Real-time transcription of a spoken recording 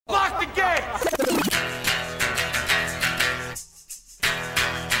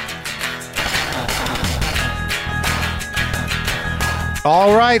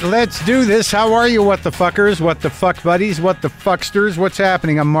All right, let's do this. How are you, what the fuckers, what the fuck buddies, what the fucksters? What's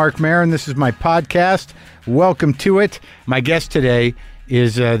happening? I'm Mark Maron. This is my podcast. Welcome to it. My guest today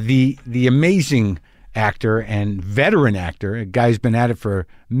is the amazing actor and veteran actor. A guy who's been at it for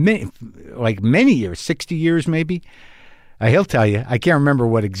many years, 60 years maybe. He'll tell you. I can't remember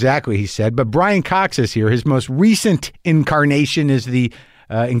what exactly he said, but Brian Cox is here. His most recent incarnation is the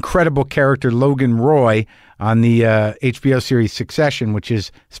incredible character Logan Roy on the HBO series Succession, which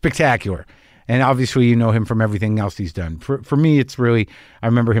is spectacular. And obviously you know him from everything else he's done. For me, it's really, I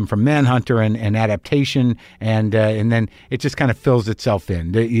remember him from Manhunter and Adaptation, and then it just kind of fills itself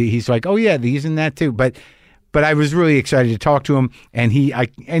in. He's like, oh yeah, he's in that too. But I was really excited to talk to him, and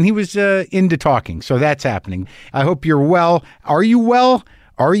he was into talking, so that's happening. I hope you're well. Are you well?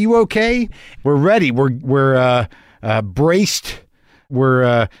 Are you okay? We're ready. We're braced.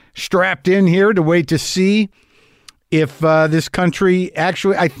 We're strapped in here to wait to see if this country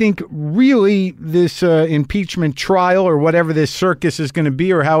actually, I think really this impeachment trial or whatever this circus is going to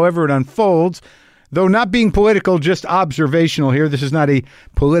be or however it unfolds, though not being political, just observational here. This is not a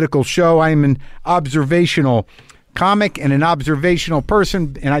political show. I am an observational comic and an observational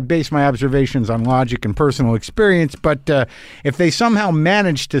person, and I base my observations on logic and personal experience. But if they somehow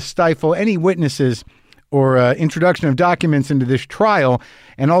manage to stifle any witnesses or introduction of documents into this trial,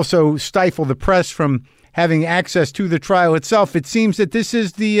 and also stifle the press from having access to the trial itself, it seems that this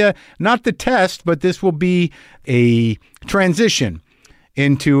is the not the test, but this will be a transition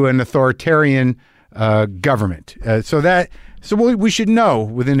into an authoritarian government. So we should know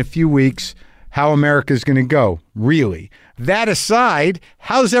within a few weeks how America is going to go, really. That aside,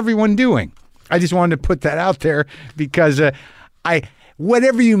 how's everyone doing? I just wanted to put that out there because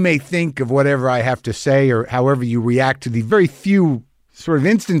whatever you may think of whatever I have to say or however you react to the very few sort of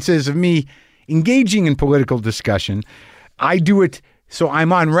instances of me engaging in political discussion, I do it so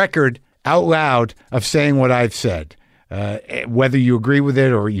I'm on record out loud of saying what I've said. Whether you agree with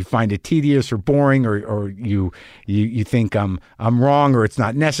it or you find it tedious or boring or you think I'm wrong or it's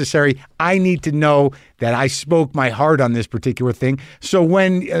not necessary, I need to know that I spoke my heart on this particular thing. So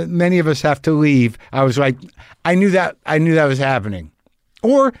when many of us have to leave, I was like, I knew that was happening.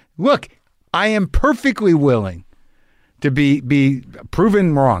 Or look, I am perfectly willing to be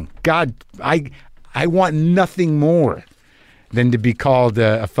proven wrong. God, I want nothing more than to be called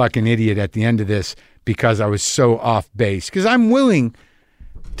a fucking idiot at the end of this because I was so off base. Because I'm willing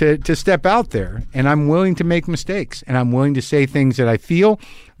to step out there, and I'm willing to make mistakes, and I'm willing to say things that I feel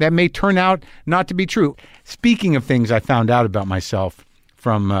that may turn out not to be true. Speaking of things I found out about myself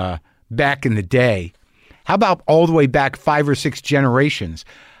from back in the day, how about all the way back 5 or 6 generations?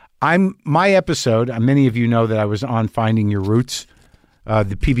 My episode, many of you know that I was on Finding Your Roots,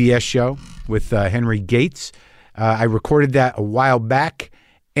 the PBS show with Henry Gates. I recorded that a while back,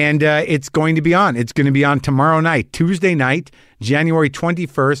 and it's going to be on. It's going to be on tomorrow night, Tuesday night, January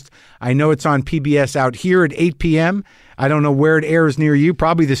 21st. I know it's on PBS out here at 8 p.m. I don't know where it airs near you,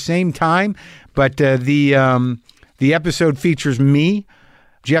 probably the same time, but the episode features me,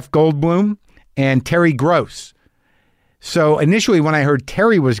 Jeff Goldblum, and Terry Gross. So initially when I heard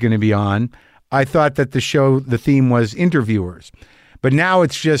Terry was going to be on, I thought that the theme was interviewers. But now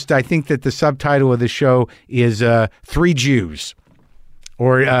it's just, I think that the subtitle of the show is Three Jews.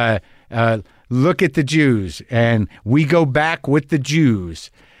 Or Look at the Jews, and We Go Back with the Jews.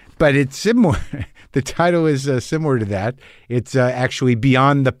 But it's similar. The title is similar to that. It's actually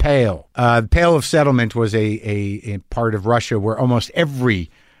Beyond the Pale. The Pale of Settlement was a part of Russia where almost every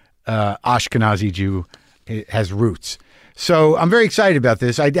Ashkenazi Jew has roots. So I'm very excited about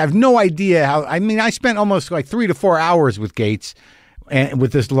this. I have no idea how. I mean, I spent almost like 3 to 4 hours with Gates and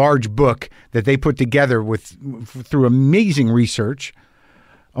with this large book that they put together through amazing research,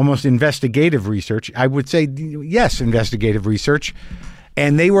 almost investigative research. I would say, yes, investigative research.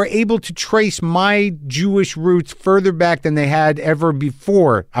 And they were able to trace my Jewish roots further back than they had ever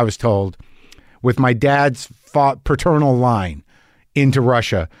before, I was told, with my dad's paternal line into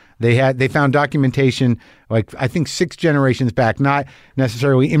Russia. They found documentation, like I think 6 generations back, not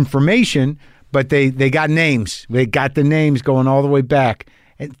necessarily information, but they got names. They got the names going all the way back.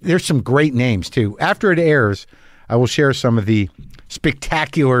 And there's some great names too. After it airs, I will share some of the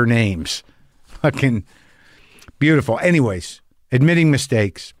spectacular names. Fucking beautiful. Anyways, admitting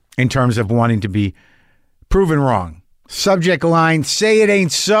mistakes in terms of wanting to be proven wrong. Subject line, say it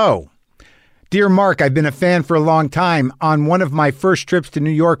ain't so. Dear Mark, I've been a fan for a long time. On one of my first trips to New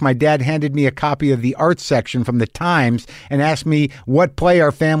York, my dad handed me a copy of the arts section from the Times and asked me what play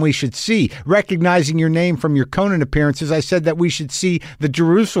our family should see. Recognizing your name from your Conan appearances, I said that we should see The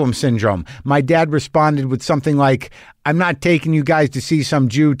Jerusalem Syndrome. My dad responded with something like, I'm not taking you guys to see some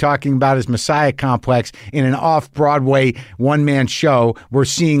Jew talking about his Messiah complex in an off-Broadway one-man show. We're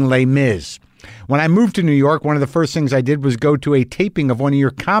seeing Les Mis. When I moved to New York, one of the first things I did was go to a taping of one of your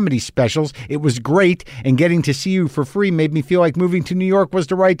comedy specials. It was great, and getting to see you for free made me feel like moving to New York was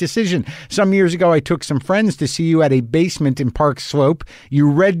the right decision. Some years ago, I took some friends to see you at a basement in Park Slope. You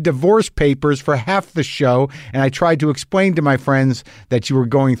read divorce papers for half the show, and I tried to explain to my friends that you were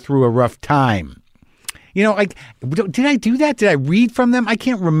going through a rough time. You know, like, did I do that? Did I read from them? I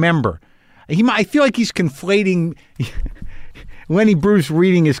can't remember. I feel like he's conflating Lenny Bruce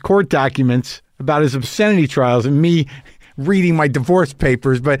reading his court documents about his obscenity trials and me reading my divorce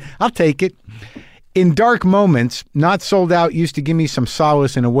papers, but I'll take it. In dark moments, Not Sold Out used to give me some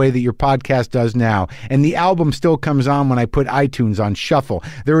solace in a way that your podcast does now, and the album still comes on when I put iTunes on shuffle.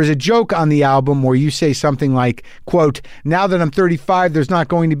 There is a joke on the album where you say something like, quote, now that I'm 35, there's not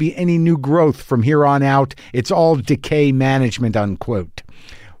going to be any new growth from here on out. It's all decay management, unquote.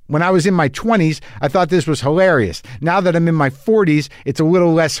 When I was in my 20s, I thought this was hilarious. Now that I'm in my 40s, it's a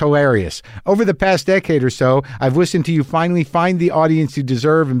little less hilarious. Over the past decade or so, I've listened to you finally find the audience you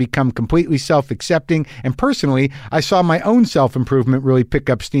deserve and become completely self-accepting. And personally, I saw my own self-improvement really pick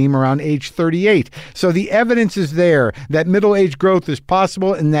up steam around age 38. So the evidence is there that middle-age growth is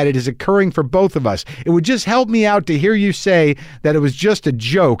possible and that it is occurring for both of us. It would just help me out to hear you say that it was just a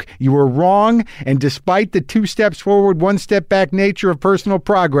joke. You were wrong, and despite the 2 steps forward, 1 step back nature of personal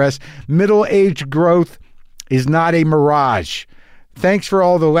progress, middle-aged growth is not a mirage. Thanks for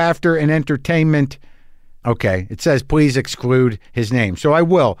all the laughter and entertainment. Okay, it says please exclude his name. So I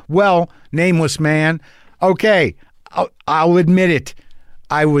will. Well, nameless man. Okay, I'll admit it.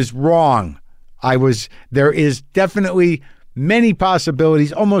 I was wrong. There is definitely many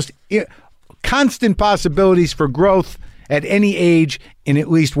possibilities, almost constant possibilities for growth at any age in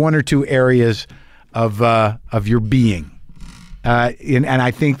at least 1 or 2 areas of your being. And I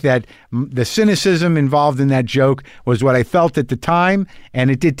think that the cynicism involved in that joke was what I felt at the time,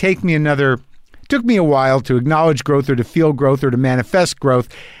 and it did take me took me a while to acknowledge growth or to feel growth or to manifest growth.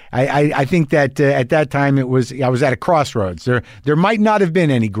 I think that at that time I was at a crossroads. There might not have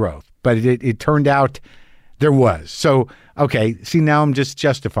been any growth, but it turned out there was. So, okay, see, now I'm just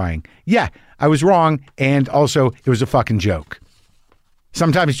justifying. Yeah, I was wrong, and also it was a fucking joke.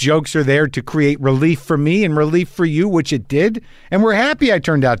 Sometimes jokes are there to create relief for me and relief for you, which it did. And we're happy I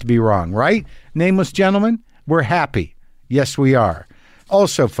turned out to be wrong, right? Nameless gentlemen, we're happy. Yes, we are.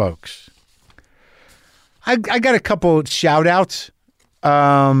 Also, folks, I got a couple shout outs.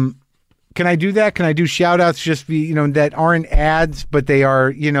 Can I do that? Can I do shout outs that aren't ads, but they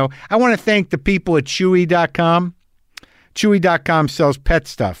are, I want to thank the people at Chewy.com. Chewy.com sells pet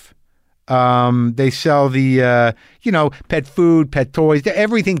stuff. They sell the, pet food, pet toys,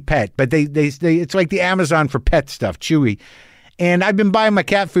 everything pet, but they it's like the Amazon for pet stuff, Chewy. And I've been buying my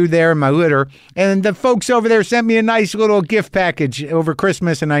cat food there and my litter, and the folks over there sent me a nice little gift package over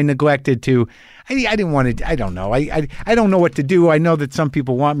Christmas, and I neglected to, I didn't want to, I don't know. I don't know what to do. I know that some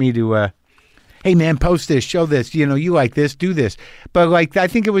people want me to, hey man, post this, show this, you like this, do this. But I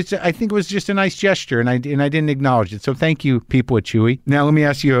think it was just a nice gesture, and I didn't acknowledge it. So thank you, people at Chewy. Now let me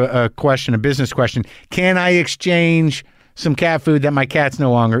ask you a question, a business question. Can I exchange some cat food that my cats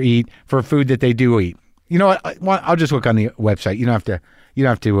no longer eat for food that they do eat? You know what? I'll just look on the website. You don't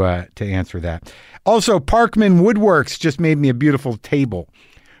have to answer that. Also, Parkman Woodworks just made me a beautiful table.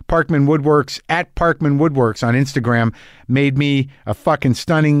 Parkman Woodworks at Parkman Woodworks on Instagram made me a fucking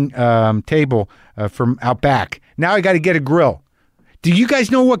stunning table from out back. Now I got to get a grill. Do you guys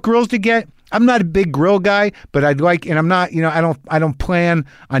know what grills to get? I'm not a big grill guy, but and I'm not, I don't plan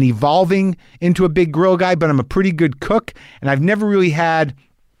on evolving into a big grill guy, but I'm a pretty good cook, and I've never really had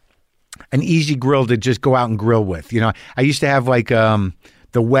an easy grill to just go out and grill with. I used to have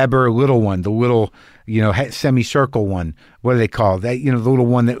the Weber little one, the little, semicircle one. What do they call that? The little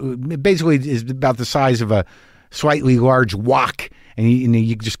one that basically is about the size of a slightly large wok, and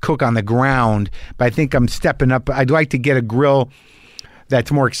you just cook on the ground. But I think I'm stepping up. I'd like to get a grill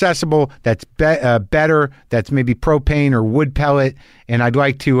that's more accessible, that's better, that's maybe propane or wood pellet, and I'd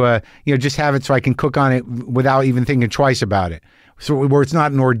like to just have it so I can cook on it without even thinking twice about it. So where it's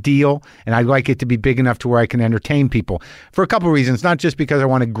not an ordeal, and I'd like it to be big enough to where I can entertain people for a couple of reasons. Not just because I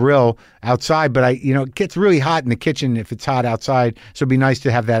want to grill outside, but it gets really hot in the kitchen if it's hot outside. So it'd be nice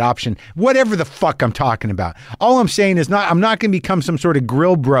to have that option. Whatever the fuck I'm talking about. All I'm saying is I'm not going to become some sort of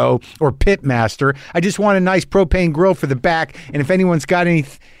grill bro or pit master. I just want a nice propane grill for the back. And if anyone's got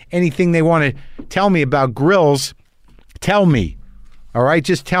anything they want to tell me about grills, tell me. All right,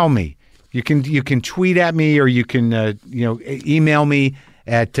 just tell me. You can tweet at me, or you can email me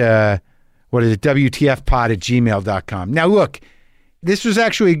at WTFpod@gmail.com. Now look, this was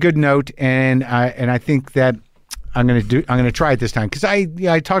actually a good note, and I think that I'm gonna try it this time, because I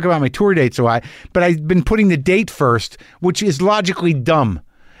talk about my tour dates a lot, but I've been putting the date first, which is logically dumb,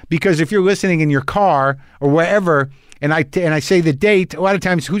 because if you're listening in your car or wherever, and I say the date, a lot of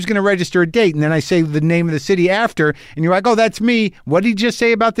times, who's going to register a date? And then I say the name of the city after, and you're like, oh, that's me. What did he just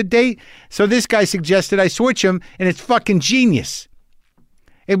say about the date? So this guy suggested I switch them, and it's fucking genius.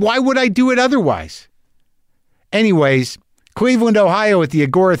 And why would I do it otherwise? Anyways, Cleveland, Ohio at the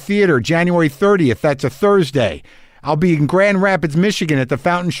Agora Theater, January 30th. That's a Thursday. I'll be in Grand Rapids, Michigan at the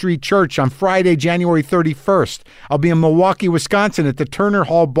Fountain Street Church on Friday, January 31st. I'll be in Milwaukee, Wisconsin at the Turner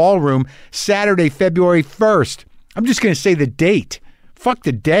Hall Ballroom, Saturday, February 1st. I'm just going to say the date. Fuck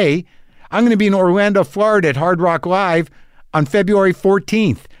the day. I'm going to be in Orlando, Florida at Hard Rock Live on February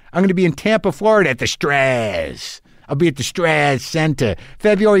 14th. I'm going to be in Tampa, Florida at the Straz. I'll be at the Straz Center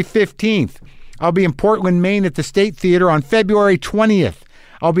February 15th. I'll be in Portland, Maine at the State Theater on February 20th.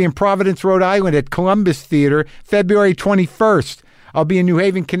 I'll be in Providence, Rhode Island at Columbus Theater February 21st. I'll be in New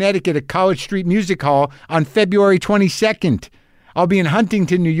Haven, Connecticut at College Street Music Hall on February 22nd. I'll be in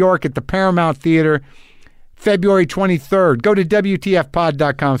Huntington, New York at the Paramount Theater February 23rd. Go to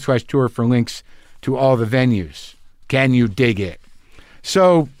WTFpod.com/tour for links to all the venues. Can you dig it?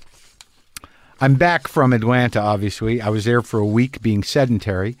 So I'm back from Atlanta, obviously. I was there for a week being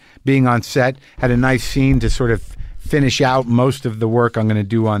sedentary, being on set, had a nice scene to sort of finish out most of the work I'm going to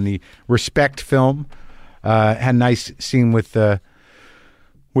do on the Respect film. Had a nice scene with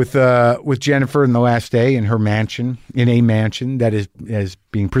Jennifer in the last day in her mansion, in a mansion that is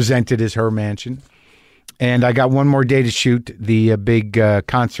being presented as her mansion. And I got one more day to shoot the big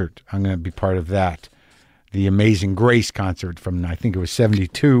concert. I'm going to be part of that. The Amazing Grace concert from, I think it was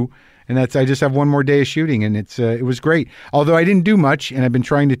 72. And I just have one more day of shooting, and it was great. Although I didn't do much, and I've been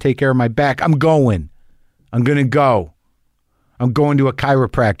trying to take care of my back. I'm going to go. I'm going to a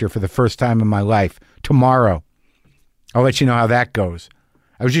chiropractor for the first time in my life tomorrow. I'll let you know how that goes.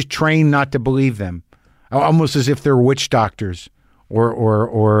 I was just trained not to believe them. Almost as if they're witch doctors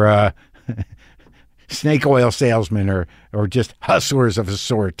or snake oil salesmen or just hustlers of a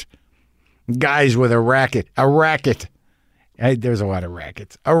sort. Guys with a racket. There's a lot of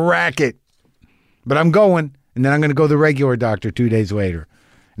rackets. A racket. But I'm going, and then I'm going to go to the regular doctor 2 days later,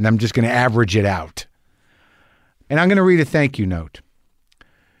 and I'm just going to average it out. And I'm going to read a thank you note.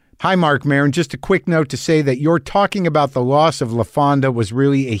 Hi, Mark Maron. Just a quick note to say that your talking about the loss of LaFonda was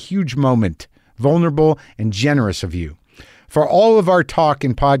really a huge moment, vulnerable and generous of you. For all of our talk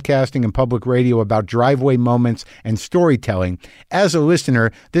in podcasting and public radio about driveway moments and storytelling, as a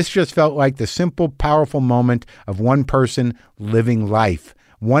listener, this just felt like the simple, powerful moment of one person living life.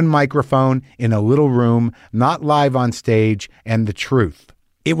 One microphone in a little room, not live on stage, and the truth.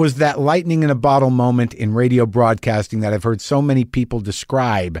 It was that lightning in a bottle moment in radio broadcasting that I've heard so many people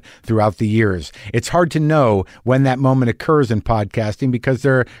describe throughout the years. It's hard to know when that moment occurs in podcasting because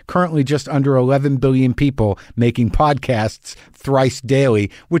there are currently just under 11 billion people making podcasts thrice daily,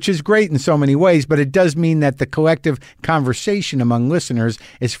 which is great in so many ways, but it does mean that the collective conversation among listeners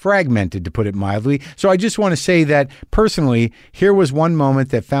is fragmented, to put it mildly. So I just want to say that personally, here was one moment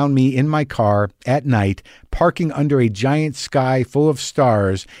that found me in my car at night, parking under a giant sky full of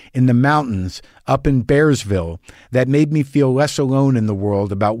stars in the mountains up in Bearsville, that made me feel less alone in the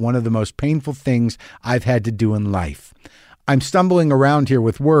world about one of the most painful things I've had to do in life. I'm stumbling around here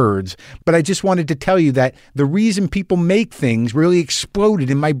with words, but I just wanted to tell you that the reason people make things really exploded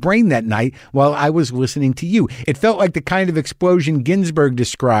in my brain that night while I was listening to you. It felt like the kind of explosion Ginsberg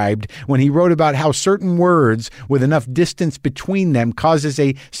described when he wrote about how certain words with enough distance between them causes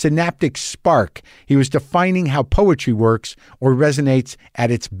a synaptic spark. He was defining how poetry works or resonates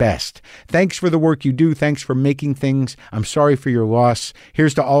at its best. Thanks for the work you do. Thanks for making things. I'm sorry for your loss.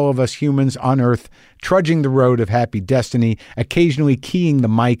 Here's to all of us humans on Earth, trudging the road of happy destiny, occasionally keying the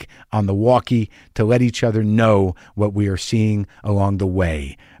mic on the walkie to let each other know what we are seeing along the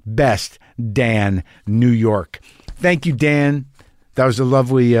way. Best, Dan, New York. Thank you, Dan. That was a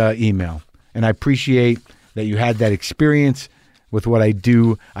lovely email, and I appreciate that you had that experience, with what I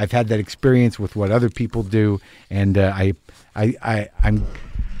do. I've had that experience with what other people do, and I'm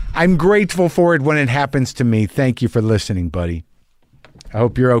grateful for it when it happens to me. Thank you for listening, buddy. I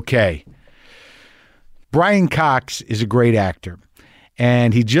hope you're okay. Brian Cox is a great actor,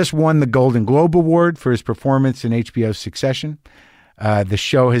 and he just won the Golden Globe Award for his performance in HBO's Succession. The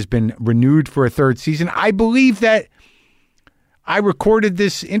show has been renewed for a third season. I believe that I recorded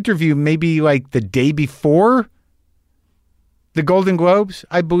this interview maybe like the day before the Golden Globes.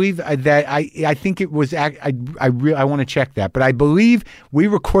 I believe that I think it was, I want to check that, but I believe we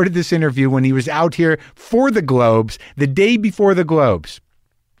recorded this interview when he was out here for the Globes, the day before the Globes.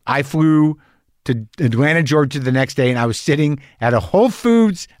 I flew to Atlanta, Georgia the next day, and I was sitting at a Whole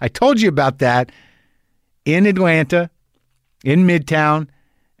Foods. I told you about that, in Atlanta, in Midtown,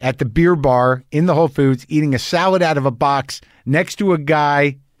 at the beer bar in the Whole Foods, eating a salad out of a box next to a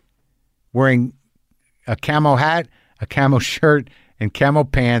guy wearing a camo hat, a camo shirt, and camo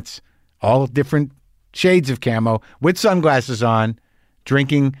pants, all different shades of camo, with sunglasses on,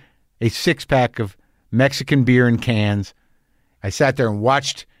 drinking a six-pack of Mexican beer in cans. I sat there and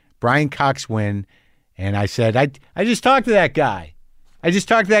watched Brian Cox win, and I said, I just talked to that guy. I just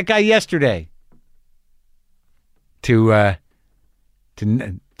talked to that guy yesterday. To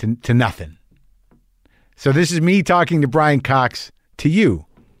nothing. So this is me talking to Brian Cox to you,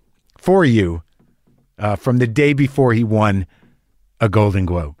 for you, from the day before he won a Golden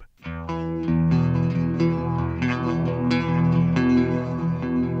Globe.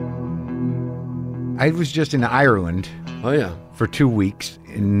 I was just in Ireland. Oh, yeah. For 2 weeks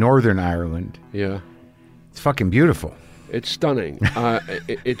in Northern Ireland. Yeah. It's fucking beautiful. It's stunning.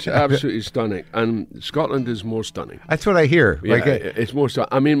 It's absolutely stunning. And Scotland is more stunning. That's what I hear. Yeah, it's more stunning.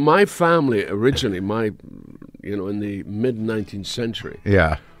 I mean, my family originally, in the mid-19th century,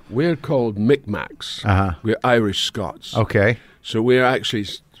 yeah, we're called Micmacs. Uh-huh. We're Irish Scots. Okay. So we're actually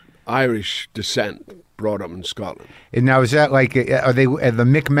Irish descent, brought up in Scotland. And now, is that like, are the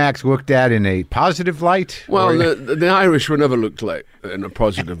Micmacs looked at in a positive light? Well, the Irish were never looked like in a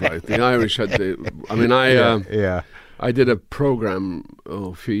positive light. The Irish had I did a program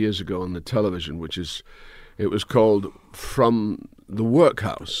a few years ago on the television, it was called From the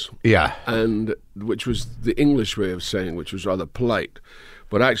Workhouse. Yeah. And which was the English way of saying, which was rather polite.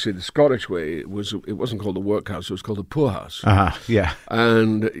 But actually the Scottish way, it wasn't called the workhouse, it was called the poorhouse. Uh-huh, yeah.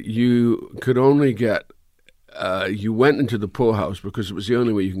 And you could only get, you went into the poorhouse because it was the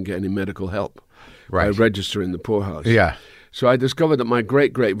only way you can get any medical help. Right. By registering the poorhouse. Yeah. So I discovered that my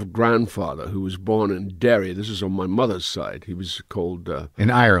great-great-grandfather, who was born in Derry, this is on my mother's side, he was called... in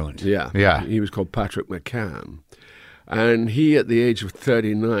Ireland. Yeah. Yeah. He was called Patrick McCann. And he, at the age of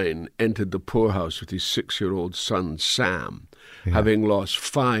 39, entered the poorhouse with his 6-year-old son, Sam, having lost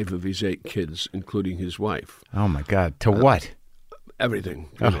 5 of his 8 kids, including his wife. Oh, my God. To what? Everything.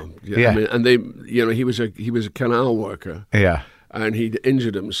 Yeah. I mean, and he was a canal worker. Yeah. And he'd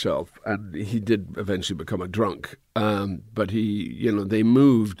injured himself, and he did eventually become a drunk. But they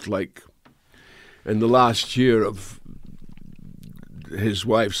moved, like, in the last year of his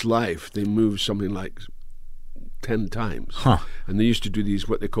wife's life, they moved something like 10 times. Huh. And they used to do these,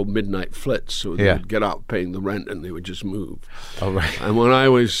 what they call midnight flits, so they would get out paying the rent, and they would just move. Oh, right. And when I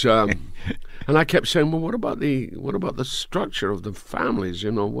was... and I kept saying, well, what about the structure of the families?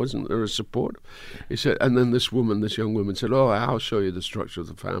 Wasn't there a support? He said, and then this young woman said, oh, I'll show you the structure of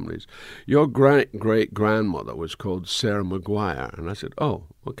the families. Your great-great-grandmother was called Sarah Maguire. And I said, oh,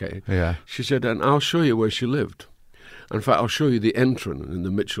 okay. Yeah. She said, and I'll show you where she lived. In fact, I'll show you the entrance in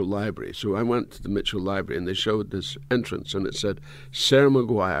the Mitchell Library. So I went to the Mitchell Library, and they showed this entrance, and it said, Sarah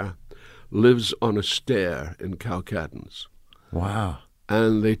Maguire lives on a stair in Cowcaddens. Wow.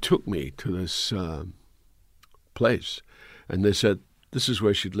 And they took me to this place, and they said, this is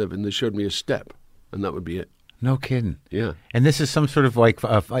where she'd live. And they showed me a step, and that would be it. No kidding. Yeah. And this is some sort of like,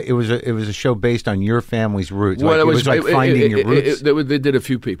 it was a show based on your family's roots. Well, it was like finding your roots. They did a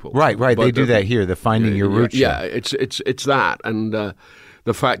few people. Right. They do that here, the finding your roots show. Yeah, it's that. And the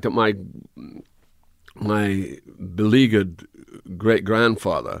fact that my beleaguered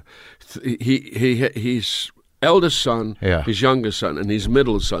great-grandfather, he's... eldest son, his youngest son, and his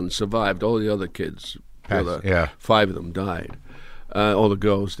middle son survived. All the other kids, 5 of them died. All the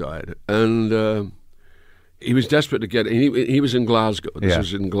girls died. And he was desperate to get it. He was in Glasgow. This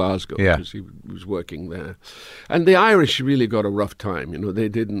was in Glasgow because he was working there. And the Irish really got a rough time.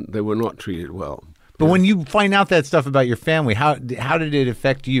 They were not treated well. But when you find out that stuff about your family, how did it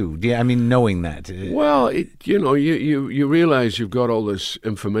affect you? Knowing that. Well, you realize you've got all this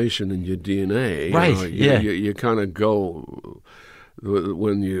information in your DNA. Right. You kind of go.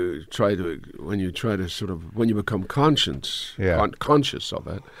 when you try to sort of, when you become conscious of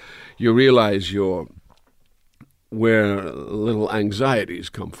it, you realize where little anxieties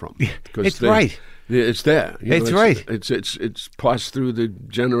come from. It's right. It's there. Right. It's passed through the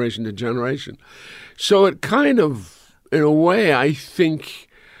generation to generation. So it kind of, in a way, I think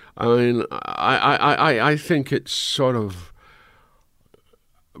it's sort of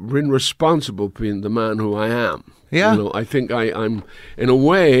been responsible for being the man who I am. Yeah. I think I'm, in a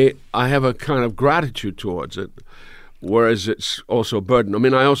way, I have a kind of gratitude towards it, whereas it's also a burden. I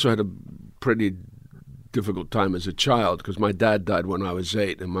mean, I also had a pretty difficult time as a child because my dad died when I was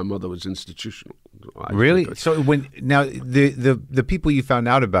 8 and my mother was institutional. Really? So the people you found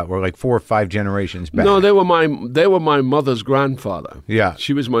out about were like 4 or 5 generations back. No, they were my mother's grandfather. Yeah.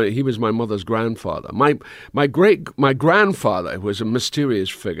 He was my mother's grandfather. My grandfather was a mysterious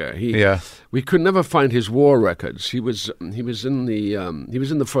figure. We could never find his war records. He was in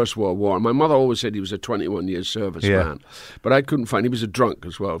the First World War. My mother always said he was a 21-year service man, but I couldn't find. He was a drunk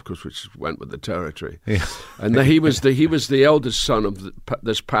as well, of course, which went with the territory. Yeah. And he was the eldest son of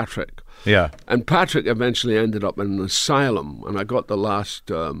this Patrick. Yeah. And Patrick eventually ended up in an asylum, and I got the last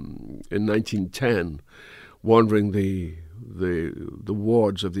in 1910, wandering the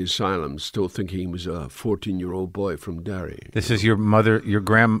wards of the asylum, still thinking he was a 14-year-old boy from Derry. This is your mother,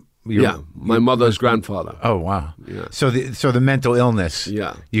 my mother's grandfather. Oh wow! Yeah. So the mental illness,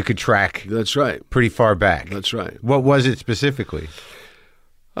 you could track. That's right. Pretty far back. That's right. What was it specifically?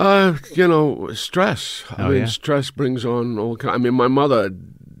 Stress. Stress brings on all kinds. I mean, my mother,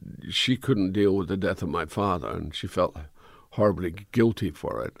 she couldn't deal with the death of my father, and she felt horribly guilty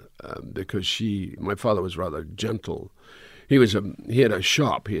for it because my father was rather gentle. He had a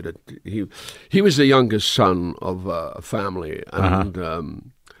shop. He was the youngest son of a family,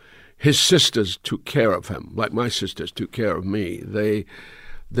 and his sisters took care of him, like my sisters took care of me. They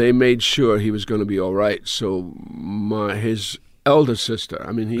made sure he was going to be all right. So his elder sister,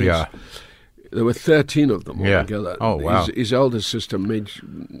 I mean, there were 13 of them altogether. Oh, wow. His eldest sister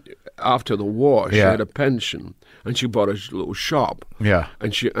after the war, she had a pension, and she bought a little shop. Yeah.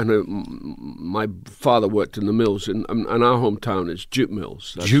 My father worked in the mills, and our hometown is jute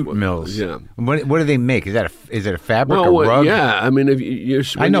mills. Jute mills. Yeah. What do they make? Is it a fabric, a rug? Yeah. I mean,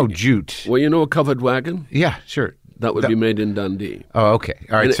 I know jute. Well, you know a covered wagon? Yeah, sure. That would be made in Dundee. Oh, okay.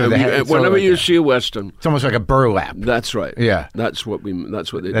 All right. Whenever you see a Western, it's almost like a burlap. That's right. Yeah. That's what they did.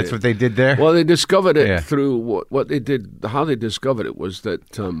 That's what they did there? Well, they discovered it through what they did. How they discovered it was that,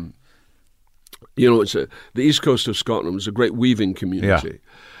 the east coast of Scotland was a great weaving community.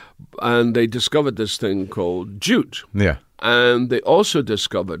 Yeah. And they discovered this thing called jute. Yeah. And they also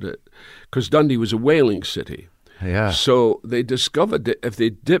discovered it because Dundee was a whaling city. Yeah. So they discovered that if they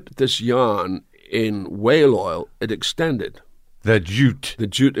dipped this yarn in whale oil, it extended. The jute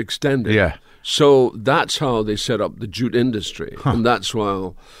extended. Yeah. So that's how they set up the jute industry. Huh. And that's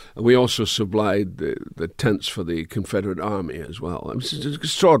why we also supplied the tents for the Confederate Army as well. It's an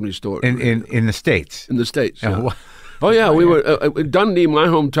extraordinary story. In the States? In the States, yeah. Oh, yeah, we were Dundee, my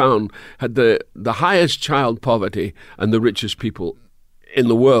hometown, had the highest child poverty and the richest people in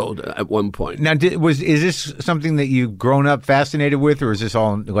the world at one point. Now, is this something that you've grown up fascinated with, or is this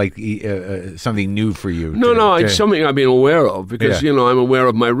all like something new for you? No, it's something I've been aware of because, I'm aware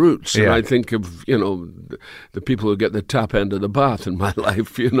of my roots. And I think of, the people who get the tap end of the bath in my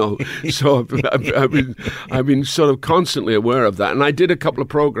life, So I've been sort of constantly aware of that. And I did a couple of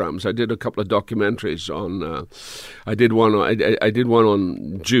programs. I did a couple of documentaries on, I did one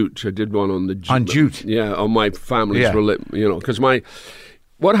on jute. I did one on the on jute. Yeah, on my family's, because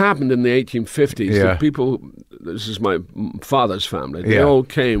what happened in the 1850s, the people, this is my father's family, they all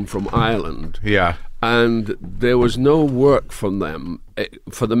came from Ireland. Yeah. And there was no work from them,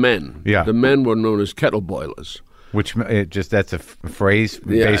 for the men. Yeah. The men were known as kettle boilers. Which, that's a phrase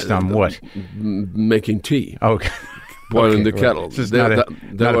based on what? Making tea. Okay. Boiling the kettle. This is not a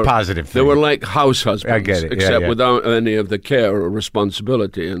positive thing. They were like house husbands, I get it. except without any of the care or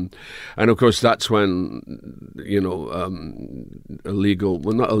responsibility. And of course, that's when, not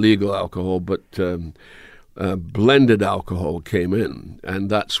illegal alcohol, but blended alcohol came in. And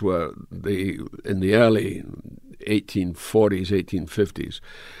that's where in the early 1840s, 1850s,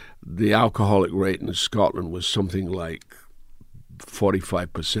 the alcoholic rate in Scotland was something like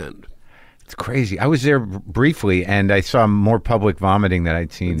 45%. It's crazy. I was there briefly, and I saw more public vomiting than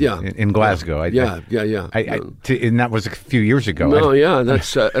I'd seen in Glasgow. And that was a few years ago. No,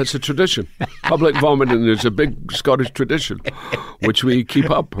 that's a tradition. Public vomiting is a big Scottish tradition, which we keep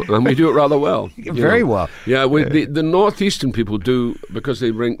up, and we do it rather well. Very well. Yeah, the northeastern people do, because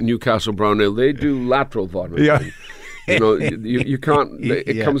they drink Newcastle Brown Ale, they do lateral vomiting. Yeah. You can't.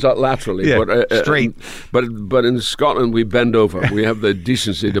 It comes out laterally, but straight. But in Scotland we bend over. We have the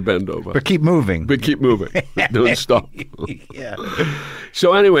decency to bend over. But keep moving. Don't stop. Yeah.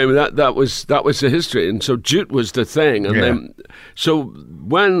 So anyway, that was the history, and so jute was the thing, and then so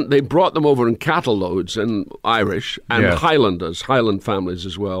when they brought them over in cattle loads, and Irish and Highland families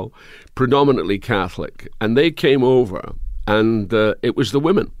as well, predominantly Catholic, and they came over, and it was the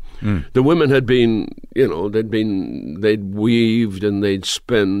women. The women had been, they'd weaved and they'd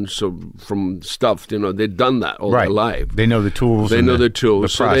spin from stuff, they'd done that all their life. They know the tools. They know the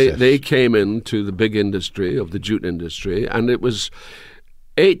tools. So they came into the big industry of the jute industry, and it was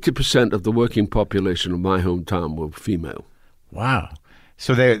 80% of the working population of my hometown were female. Wow.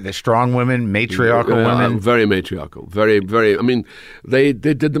 So they're strong women, matriarchal women? Very matriarchal. Very, very. I mean, they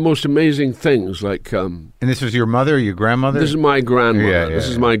did the most amazing things. Like, and this was your mother or your grandmother? This is my grandmother. This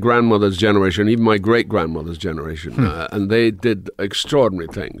is my grandmother's generation, even my great-grandmother's generation. And they did extraordinary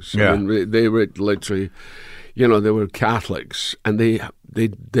things. Yeah. I mean, they were literally, they were Catholics. And they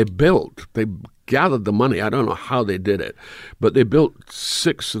gathered the money. I don't know how they did it, but they built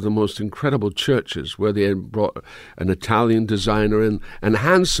 6 of the most incredible churches where they had brought an Italian designer in, and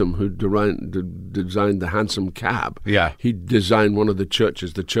Hansom, who designed the Hansom cab. Yeah. He designed one of the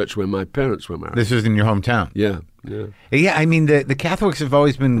churches, the church where my parents were married. This is in your hometown? Yeah. Yeah, I mean, the Catholics have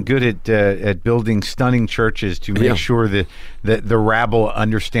always been good at building stunning churches to make sure that the rabble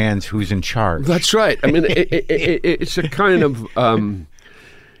understands who's in charge. That's right. I mean, it's a kind of...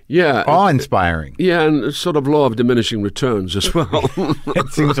 awe-inspiring. Yeah, and sort of law of diminishing returns as well. It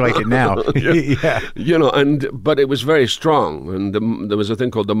seems like it now. But it was very strong, and there was a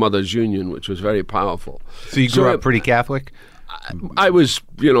thing called the Mothers' Union, which was very powerful. So you grew up pretty Catholic? I was,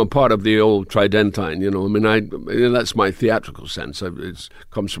 part of the old Tridentine, I mean, that's my theatrical sense. It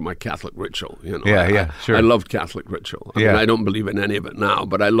comes from my Catholic ritual, Sure. I loved Catholic ritual. I mean, I don't believe in any of it now,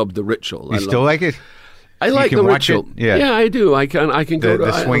 but I loved the ritual. You still like it? I like the ritual. Yeah, I do. I can go to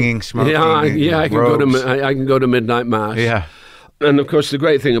the swinging, smoking. I can go to midnight mass. Yeah, and of course the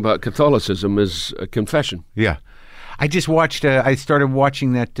great thing about Catholicism is confession. Yeah, I just watched. I started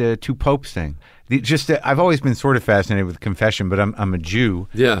watching that Two Popes thing. I've always been sort of fascinated with confession, but I'm a Jew.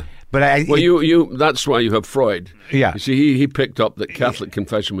 Yeah. But that's why you have Freud. Yeah. You see, he picked up that Catholic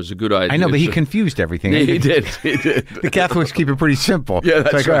confession was a good idea. I know, but he confused everything. He did. The Catholics keep it pretty simple. Yeah,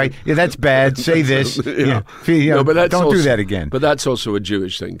 that's it's like, right. All right, that's bad. Say this. No, but don't do that again. But that's also a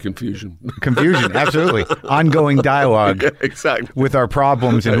Jewish thing, confusion. Confusion, absolutely. Ongoing dialogue. Yeah, exactly. With our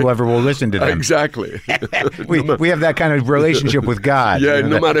problems and whoever will listen to them. Exactly. we have that kind of relationship with God. Yeah,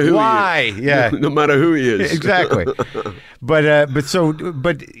 no matter who why? He is. Yeah. No matter who he is. Exactly. But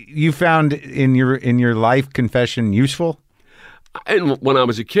you found in your life confession useful? And when I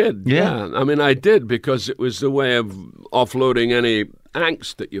was a kid, yeah. I mean, I did, because it was the way of offloading any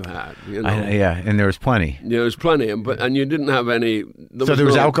angst that you had. And there was plenty. Yeah, there was plenty, and you didn't have any. There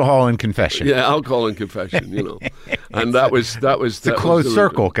was alcohol and confession. Yeah, alcohol and confession. And that was a closed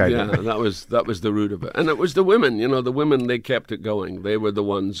circle kind of. Yeah, that was the root of it, and it was the women. The women, they kept it going. They were the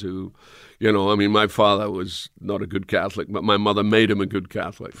ones who. I mean, my father was not a good Catholic, but my mother made him a good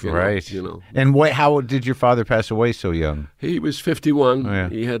Catholic. Right. And how did your father pass away so young? He was 51. Oh, yeah.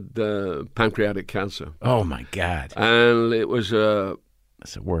 He had pancreatic cancer. Oh, my God. And it was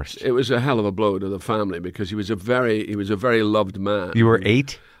that's the worst. It was a hell of a blow to the family, because he was a very loved man. You were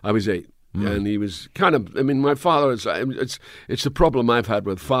 8? I was 8. And he was kind of, I mean, my father is, it's the problem I've had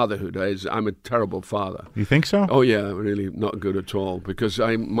with fatherhood. I'm a terrible father. You think so? Oh, yeah, really not good at all, because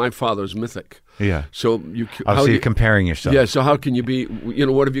my father is mythic. Yeah. So you're comparing yourself. Yeah, so how can you be,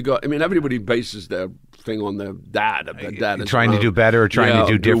 what have you got? I mean, everybody bases their thing on their dad. Trying to do better or trying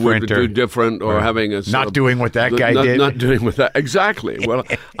to do different. Do different or having a... Not doing what that guy did. Not doing what that... Exactly. Well,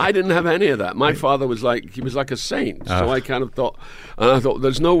 I didn't have any of that. My father was like a saint. So I kind of thought,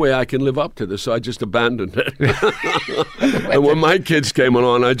 there's no way I can live up to this, so I just abandoned it. And when my kids came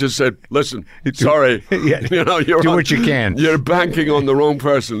along, I just said, listen, sorry. Do what you can. You're banking on the wrong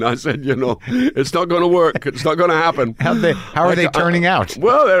person. I said, it's not going to work. It's not going to happen. How are they turning out?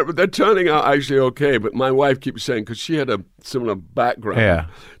 Well, they're turning out actually okay, but my wife keeps saying, because she had a similar background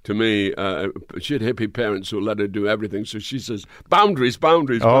to me, she had hippie parents who let her do everything, so she says, boundaries.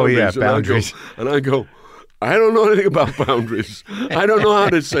 Oh, yeah, boundaries. And I go, I don't know anything about boundaries. I don't know how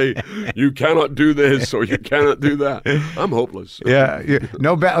to say you cannot do this or you cannot do that. I'm hopeless. Yeah.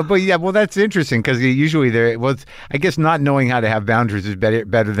 No, but yeah, well, that's interesting because usually I guess not knowing how to have boundaries is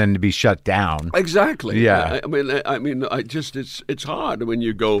better than to be shut down. Exactly. Yeah. I mean, it's hard when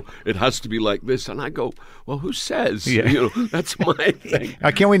you go, it has to be like this. And I go, well, who says? Yeah. That's my thing.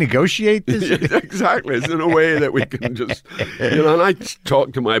 Can't we negotiate this? Yeah, exactly. It's in a way that we can just, and I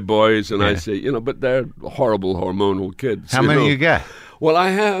talk to my boys and I say, but they're horrible hormonal kids. How many you got? Well, I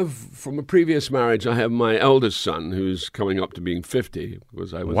have, from a previous marriage, I have my eldest son who's coming up to being 50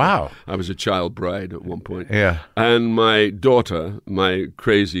 because I was a child bride at one point. Yeah. And my daughter, my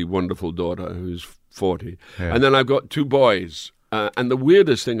crazy, wonderful daughter who's 40. Yeah. And then I've got 2 boys. And the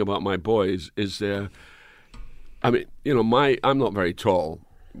weirdest thing about my boys is I'm not very tall.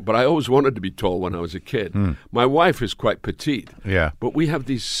 But I always wanted to be tall when I was a kid. My wife is quite petite. Yeah. But we have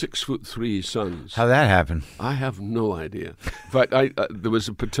these 6'3" sons. How'd that happen? I have no idea. In fact, there was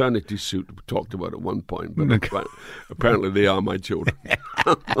a paternity suit we talked about at one point, but apparently they are my children.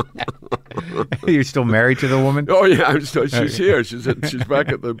 You're still married to the woman? Oh, yeah. She's here. She's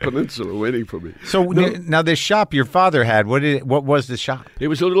back at the peninsula waiting for me. So now this shop your father had, what was the shop? It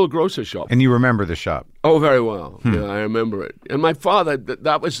was a little grocer shop. And you remember the shop? Oh, very well. Yeah, I remember it. And my father,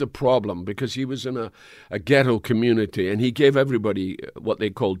 that was the problem because he was in a ghetto community and he gave everybody what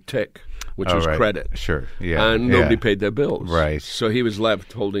they called tick, which was credit. Sure, yeah. And nobody paid their bills. Right. So he was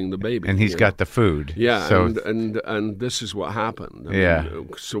left holding the baby. And he's got the food. Yeah, so and this is what happened. I mean,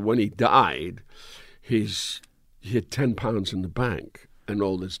 so when he died, he had £10 in the bank and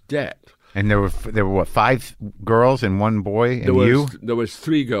all this debt. And there were what, 5 girls and 1 boy, and you? There was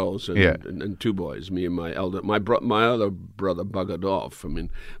 3 girls and 2 boys. Me and my other brother buggered off. I mean,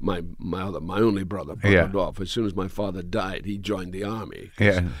 my only brother buggered off. As soon as my father died, he joined the army.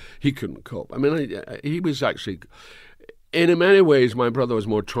 Yeah, he couldn't cope. I mean, he was actually. In many ways, my brother was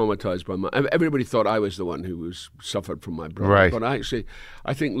more traumatized by everybody thought I was the one who suffered from my brother. Right. But I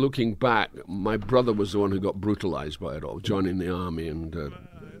think looking back, my brother was the one who got brutalized by it all, joining the army and.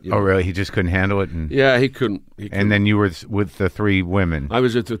 Oh, really? He just couldn't handle it? Yeah, he couldn't. And then you were with the 3 women. I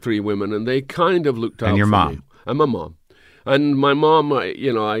was with the 3 women, and they kind of looked out for me. And your mom? And my mom. And my mom,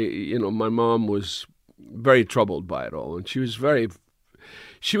 my mom was very troubled by it all, and she was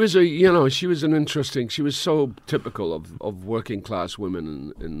so typical of working class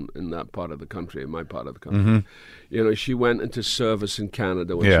women in that part of the country, in my part of the country. Mm-hmm. She went into service in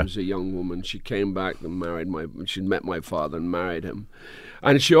Canada when she was a young woman. She came back and she met my father and married him.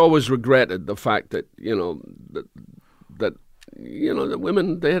 And she always regretted the fact that, that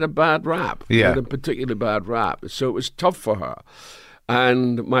women, they had a bad rap. Yeah. They had a particularly bad rap. So it was tough for her.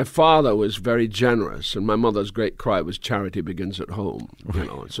 And my father was very generous, and my mother's great cry was charity begins at home.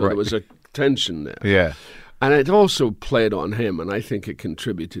 So there was a tension there. Yeah. And it also played on him, and I think it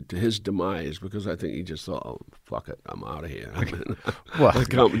contributed to his demise because I think he just thought, oh, fuck it, I'm out of here. I mean, I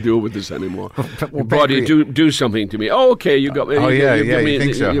can't deal with this anymore. Body, do something to me. Oh, okay, you got me. Oh, you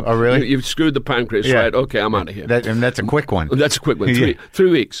think so? Oh, really? You've screwed the pancreas, right? Okay, I'm out of here. And that's a quick one. That's a quick one. 3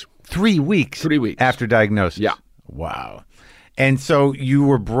 weeks. 3 weeks? 3 weeks. After diagnosis? Yeah. Wow. And so you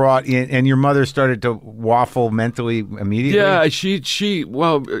were brought in, and your mother started to waffle mentally immediately? Yeah,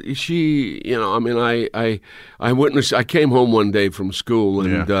 I witnessed, I came home one day from school,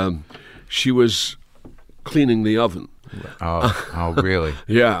 and she was cleaning the oven. Oh, really?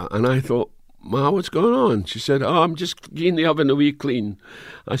 Yeah, and I thought, Ma, what's going on? She said, oh, I'm just getting the oven a wee clean.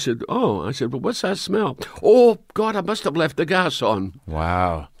 I said, well, what's that smell? Oh, God, I must have left the gas on.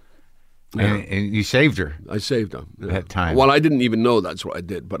 Wow. Yeah. And you saved her. I saved her. That time. Well, I didn't even know that's what I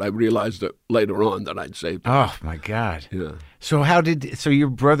did, but I realized it later on that I'd saved her. Oh, my God. Yeah. So your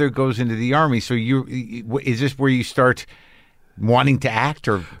brother goes into the army. So is this where you start wanting to act?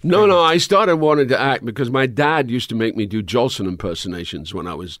 Or No, I started wanting to act because my dad used to make me do Jolson impersonations when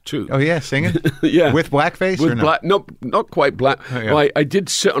I was 2. Oh, yeah, singing? Yeah. With blackface or no? No, not quite black. Oh, yeah. Well, I did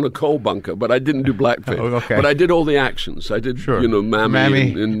sit on a coal bunker, but I didn't do blackface. Oh, okay. But I did all the actions. I did,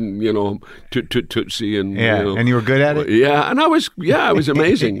 Mammy. And Tootsie. And, and you were good at it? Yeah, and I was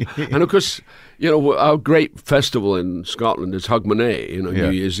amazing. And, of course, our great festival in Scotland is Hogmanay,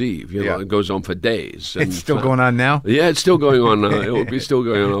 New Year's Eve. It goes on for days. It's still going on now? Yeah, it's still going on now. It will be still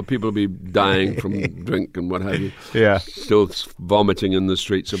going on. People will be dying from drink and what have you. Yeah. Still vomiting in the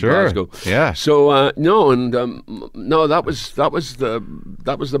streets of Glasgow. Yeah. So, that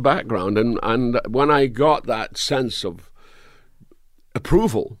was the background. And when I got that sense of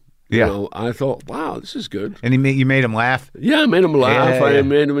approval, You know, I thought, wow, this is good. And you made him laugh? Yeah, I made him laugh. I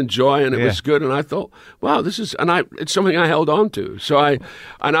made him enjoy, and it was good. And I thought, wow, this is, it's something I held on to. So I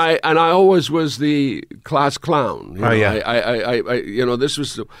always was the class clown. This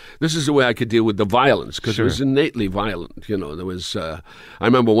is the way I could deal with the violence, because it was innately violent. You know, there was. I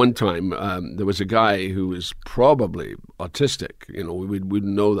remember one time there was a guy who was probably autistic. You know, we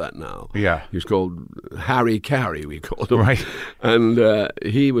know that now. Yeah, he was called Harry Carey. We called him. Right, and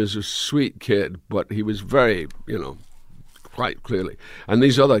he was a sweet kid, but he was very, quite clearly. And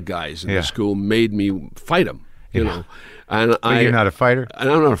these other guys in the school made me fight him, you know. And you're not a fighter? And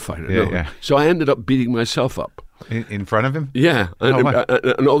I'm not a fighter, no. Yeah. So I ended up beating myself up. In front of him? Yeah.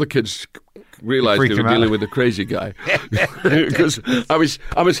 And all the kids realized they were dealing with a crazy guy because I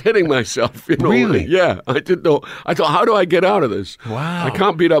was hitting myself. Really? Yeah. I didn't know. I thought, how do I get out of this? Wow. I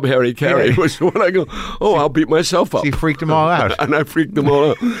can't beat up Harry Carey. So when I go, I'll beat myself up. So you freaked them all out. And I freaked them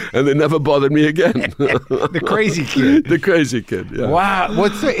all out. And they never bothered me again. The crazy kid. The crazy kid, yeah. Wow.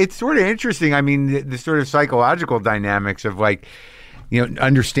 It's sort of interesting. I mean, the sort of psychological dynamics of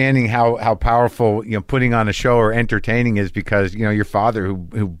understanding how powerful, putting on a show or entertaining is, because, your father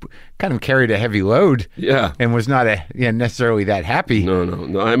who kind of carried a heavy load and was not necessarily that happy.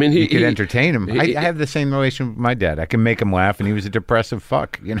 No. I mean, he could entertain him. I have the same relation with my dad. I can make him laugh, and he was a depressive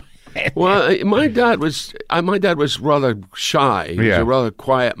fuck, Well, my dad was rather shy. He was a rather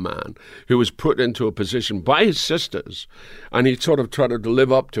quiet man who was put into a position by his sisters, and he sort of tried to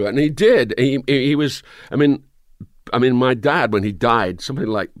live up to it, and he did. He was, I mean, my dad, when he died, something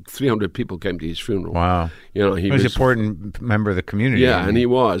like 300 people came to his funeral. Wow. He was an important member of the community. Yeah, and he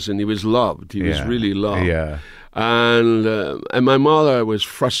was loved. He was really loved. Yeah. And my mother was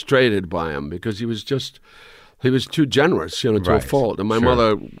frustrated by him because he was too generous, to a fault. And my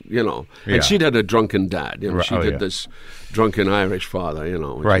mother, and she'd had a drunken dad. She did this drunken Irish father,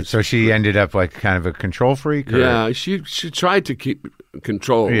 Right, so she ended up like kind of a control freak? Or? Yeah, she tried to keep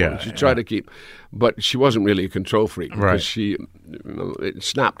control. Yeah, she tried to keep, but she wasn't really a control freak. Right. Because it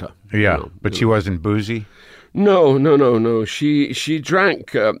snapped her. Yeah, but she wasn't boozy? No. She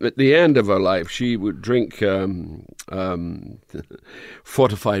drank at the end of her life. She would drink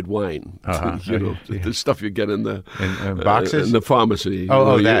fortified wine. The stuff you get in the in boxes in the pharmacy.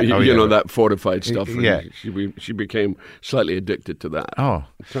 That fortified stuff. Yeah, she became slightly addicted to that. Oh,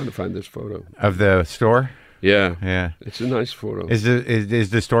 I'm trying to find this photo of the store. Yeah. It's a nice photo. Is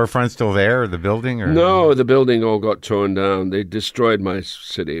the storefront still there, or the building? Or? No, the building all got torn down. They destroyed my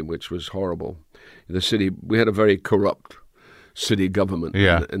city, which was horrible. The city, we had a very corrupt city government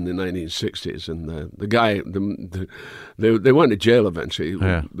in the 1960s, and the guy, they went to jail eventually.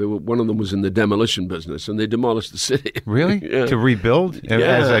 Yeah. One of them was in the demolition business, and they demolished the city. Really? To rebuild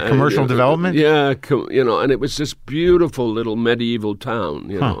as a commercial development? Yeah, and it was this beautiful little medieval town,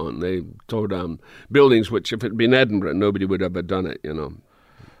 and they tore down buildings which, if it had been Edinburgh, nobody would have ever done it,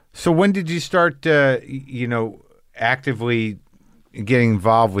 So when did you start, actively getting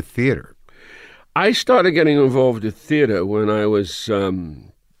involved with theater? I started getting involved with theater when I was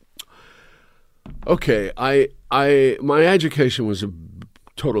my education was a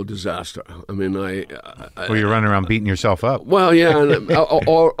total disaster. I mean, you're running around beating yourself up. Well, yeah, and,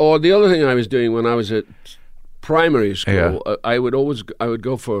 or the other thing I was doing when I was at primary school, I would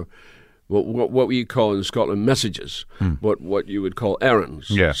go for what we call in Scotland messages, but what you would call errands.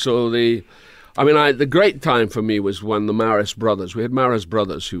 Yeah. So the great time for me was when the Maris brothers, we had Maris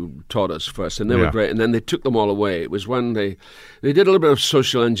brothers who taught us first, and they were great, and then they took them all away. It was when they did a little bit of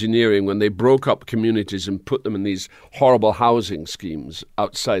social engineering, when they broke up communities and put them in these horrible housing schemes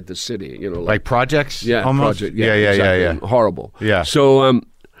outside the city, like projects? Yeah, almost? Project, yeah. Horrible. Yeah. So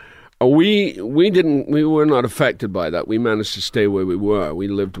we were not affected by that. We managed to stay where we were. We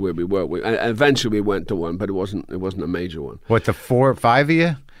lived where we were. Eventually we went to one, but it wasn't a major one. What, the 4 or 5 of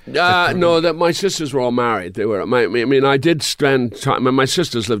you? No, that my sisters were all married. They were. I did spend time. My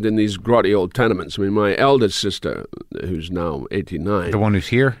sisters lived in these grotty old tenements. I mean, my eldest sister, who's now 89, the one who's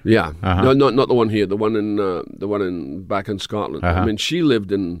here. Yeah, no, not the one here. The one in back in Scotland. I mean, she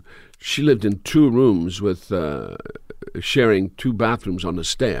lived in 2 rooms with sharing 2 bathrooms on the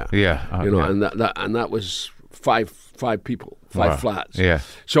stair. Yeah, and that was 5 people, 5 flats. Yeah.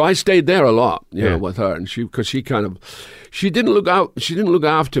 So I stayed there a lot, with her, and she didn't look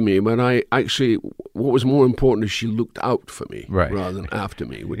after me, but what was more important is she looked out for me rather than after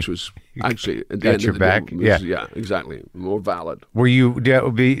me, which was actually at the end your of the back. day, yeah, exactly, more valid. Were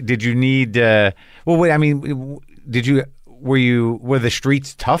the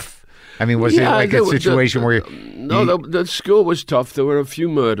streets tough I mean, was it like a situation where the school was tough. There were a few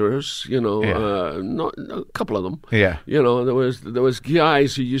murderers, not a couple of them. Yeah. There was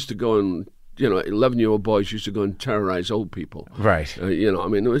guys who used to go and 11-year-old boys used to go and terrorize old people. Right. It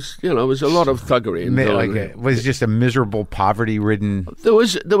was a lot of thuggery. It was just a miserable, poverty-ridden. There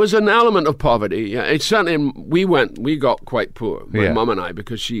was an element of poverty. Yeah, it's certainly we got quite poor. My mom and I,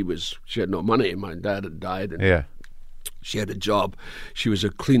 because she had no money. My dad had died. And she had a job. She was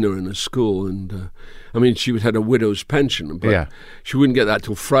a cleaner in a school, and she had a widow's pension, but she wouldn't get that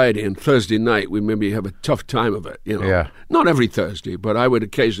till Friday. And Thursday night, we'd maybe have a tough time of it. Not every Thursday, but I would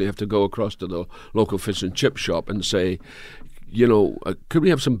occasionally have to go across to the local fish and chip shop and say, could we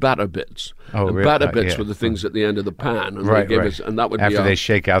have some batter bits? Oh, and really? Batter bits were the things at the end of the pan, and they gave us, and that would after be after they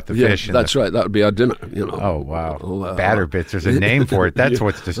shake out the fish. That's right. That would be our dinner. Oh wow, batter bits. There's a name for it. That's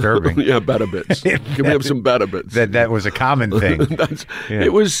what's disturbing. Yeah, batter bits. Can we have some batter bits? That was a common thing.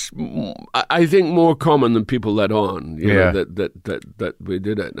 It was, I think, more common than people let on. That we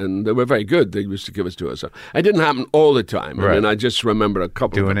did it, and they were very good. They used to give us to us. It didn't happen all the time. Right. I just remember a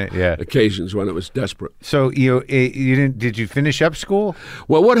couple of occasions when it was desperate. So you didn't? Did you finish up school?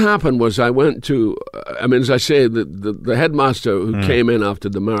 Well, what happened was I went to. As I say, the headmaster who came in after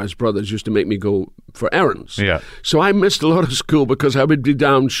the Maris brothers used to make me go for errands. Yeah. So I missed a lot of school because I would be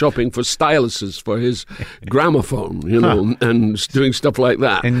down shopping for styluses for his gramophone, and doing stuff like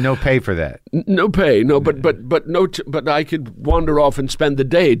that. And no pay for that. No pay, no. But I could wander off and spend the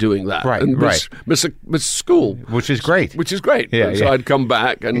day doing that. Right. And miss school, which is great. Yeah. So I'd come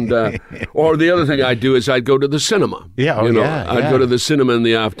back and, or the other thing I'd do is I'd go to the cinema. Yeah. I'd go to the cinema in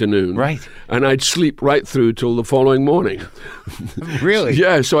the afternoon. Right. And I'd sleep right through till the following morning. Really?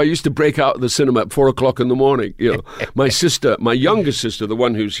 Yeah. So I used to break out of the cinema at 4 o'clock in the morning. My sister, my younger sister, the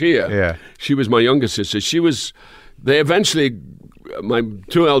one who's here. She was my younger sister. My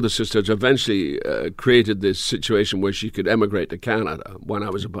two elder sisters eventually created this situation where she could emigrate to Canada when I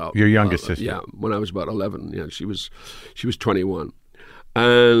was about. Your youngest sister. Yeah, when I was about 11. Yeah, she was 21,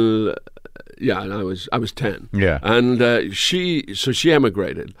 and and I was 10. Yeah, and she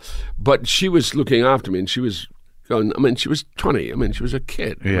emigrated, but she was looking after me, and she was. She was 20. She was a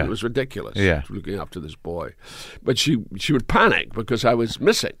kid. Yeah. It was ridiculous. Yeah. Looking after this boy. But she would panic because I was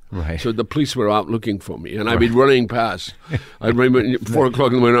missing. Right. So the police were out looking for me. And I'd be running past. I'd remember 4 o'clock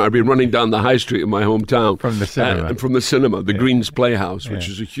in the morning, I'd be running down the high street in my hometown. From the cinema. From the cinema, the Greens Playhouse, which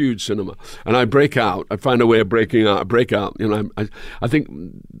is a huge cinema. And I break out. I find a way of breaking out. I break out. I think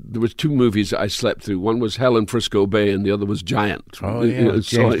there was 2 movies that I slept through. One was Hell in Frisco Bay and the other was Giant. Oh, yeah.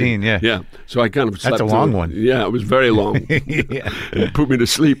 James Dean, yeah. Yeah. So I kind of slept That's a long one. Yeah, it was very long. It put me to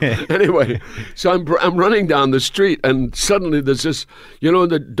sleep. Anyway, so I'm running down the street, and suddenly there's this,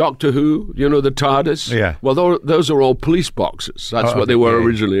 the Doctor Who, the TARDIS. Yeah. Well, those are all police boxes. That's what they were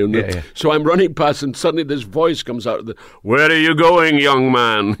originally. And so I'm running past, and suddenly this voice comes out of "Where are you going, young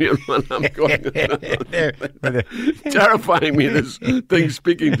man?" And I'm going, terrifying me. This thing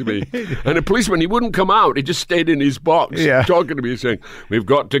speaking to me, and the policeman, he wouldn't come out. He just stayed in his box, talking to me, saying, "We've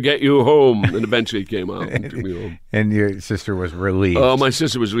got to get you home." And eventually he came out and took me home. And your sister was relieved. Oh, my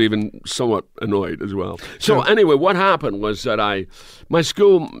sister was even somewhat annoyed as well. So anyway, what happened was that my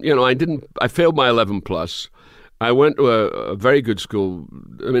school, I failed my 11 plus. I went to a very good school.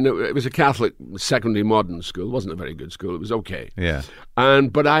 It was a Catholic secondary modern school. It wasn't a very good school. It was okay. Yeah.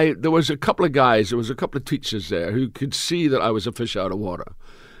 But there was a couple of guys, there was a couple of teachers there who could see that I was a fish out of water.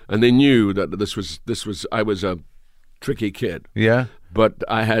 And they knew that I was a tricky kid. Yeah. But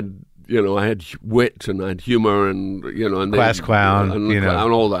I had wit and I had humor and class clown,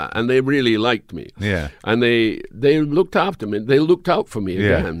 and all that, and they really liked me. Yeah, and they looked after me. They looked out for me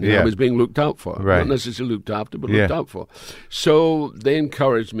again. I was being looked out for, right. Not necessarily looked after, but looked out for. So they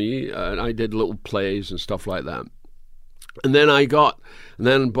encouraged me, and I did little plays and stuff like that. And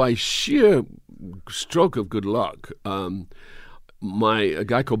then by sheer stroke of good luck. A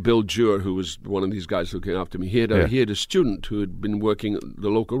guy called Bill Dewar, who was one of these guys looking after me, he had a student who had been working at the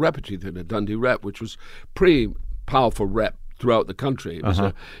local repertory theatre, Dundee Rep, which was pretty powerful rep throughout the country.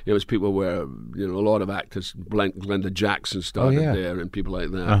 It was people where a lot of actors, Glenda Jackson started there, and people like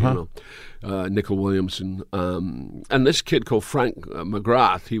that. Nicol Williamson, and this kid called Frank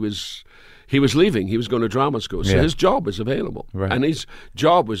McGrath. He was leaving. He was going to drama school, so his job was available, right. and his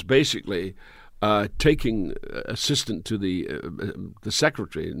job was basically. taking assistant to the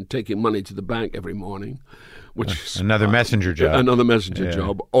secretary and taking money to the bank every morning, which another messenger job. Another messenger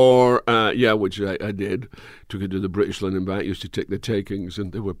job. Or, which I did. Took it to the British London Bank, used to take the takings,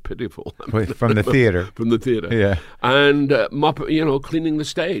 and they were pitiful. From the theatre? From the theatre. Yeah. And cleaning the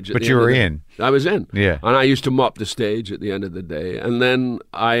stage. But you were in? I was in. Yeah. And I used to mop the stage at the end of the day. And then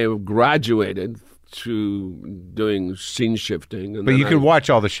I graduated to doing scene shifting. And but you could watch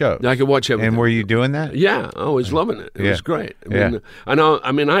all the shows. I could watch everything. And were you doing that? Yeah, I was loving it. It was great.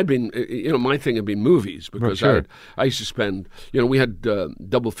 I'd been, my thing had been movies because I used to spend, we had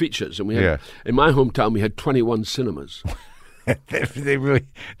double features, and we had in my hometown we had 21 cinemas. They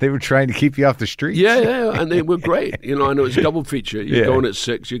were trying to keep you off the streets. Yeah, and they were great. And it was double feature. You go in at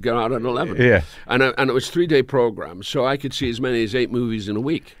 6, you go out at 11. Yeah, and it was 3-day programs, so I could see as many as 8 movies in a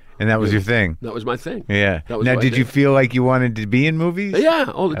week. And that was your thing. That was my thing. Yeah. Now, did you feel like you wanted to be in movies? Yeah,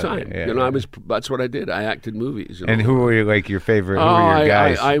 all the time. That's what I did. I acted movies. And who were your favorite? Who were your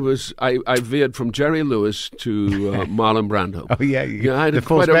guys? I veered from Jerry Lewis to Marlon Brando. Oh yeah, I had the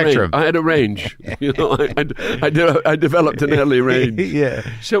full spectrum. I had a range. I developed an early range. Yeah.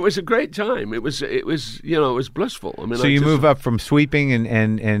 So it was a great time. It was blissful. I mean, so you move up from sweeping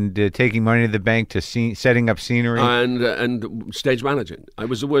and taking money to the bank to setting up scenery and stage managing. I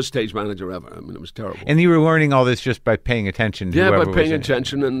was the worst stage manager ever. I mean, it was terrible. And you were learning all this just by paying attention to by paying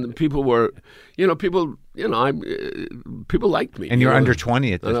attention, and people were, people liked me. And you're under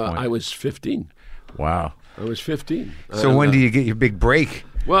 20 at this point. I was 15. Wow. I was 15. So when do you get your big break?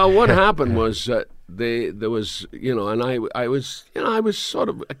 Well, what happened was that there was, and I was sort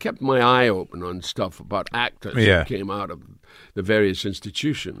of, I kept my eye open on stuff about actors that came out of the various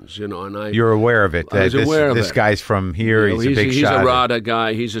institutions, and you're aware of it. I was aware of it. This guy's from here. He's a big shot. He's a RADA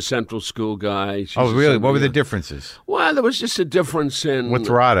guy. He's a Central School guy. Oh, really? What were the differences? Well, there was just a difference in what's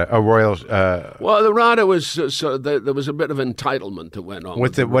RADA? A Royal. Well, the RADA was there was a bit of entitlement that went on.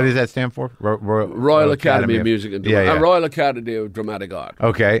 What does that stand for? Royal Academy of Music and Royal Academy of Dramatic Art.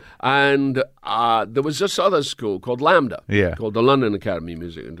 Okay. And there was this other school called Lambda. Yeah. Called the London Academy of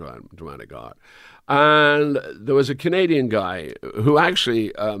Music and Dramatic Art. And there was a Canadian guy who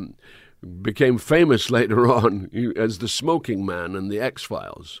actually became famous later on as the smoking man in the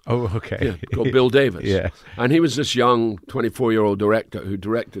X-Files. Oh, okay. Yeah, called Bill Davis. Yeah. And he was this young 24-year-old director who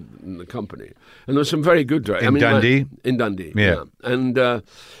directed in the company. And there was some very good directors. Dundee? In Dundee, yeah. And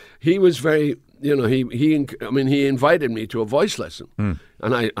he was very, he invited me to a voice lesson.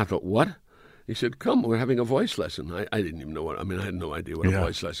 And I thought, what? He said, come, we're having a voice lesson. I didn't even know I had no idea what a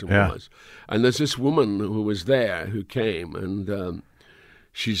voice lesson was. And there's this woman who was there who came, and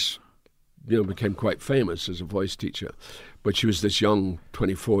she's, became quite famous as a voice teacher. But she was this young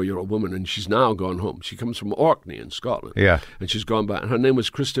 24-year-old woman, and she's now gone home. She comes from Orkney in Scotland. Yeah. And she's gone back. And her name was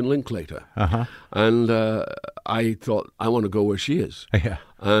Kristen Linklater. Uh-huh. And I thought, I want to go where she is. Yeah.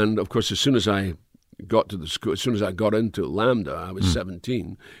 And, of course, as soon as I got to the school, as soon as I got into Lambda, I was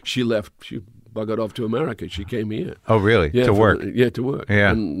 17. She left. She buggered off to America. She came here. Oh, really? Yeah, to work? To work.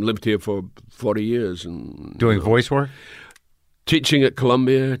 Yeah. And lived here for 40 years. And doing voice work? Teaching at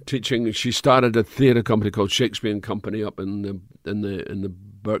Columbia. She started a theatre company called Shakespeare and Company up in the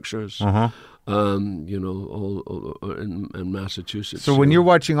Berkshires. Uh-huh. All in Massachusetts. So when you're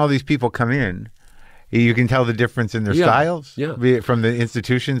watching all these people come in, you can tell the difference in their styles, be it from the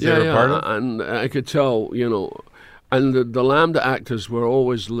institutions they're a part of. And I could tell, and the Lambda actors were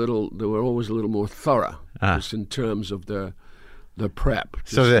always a little more thorough, just in terms of their prep.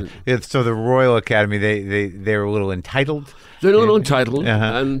 So the Royal Academy, they were a little entitled. They're a little entitled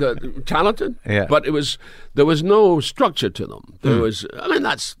and talented, but there was no structure to them.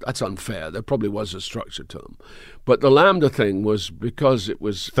 That's unfair. There probably was a structure to them, but the Lambda thing was because it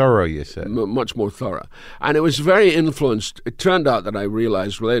was thorough. You said much more thorough, and it was very influenced. It turned out that I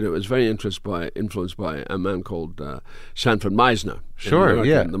realized later it was very influenced by a man called Sanford Meisner. Sure,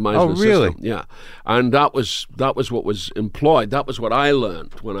 the Meisner really? System. Yeah, and that was what was employed. That was what I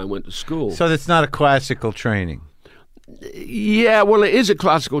learned when I went to school. So that's not a classical training. Yeah, well, it is a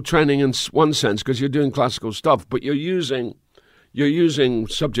classical training in one sense because you're doing classical stuff, but you're using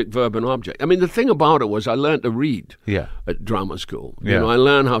subject, verb, and object. I mean, the thing about it was I learned to read at drama school. I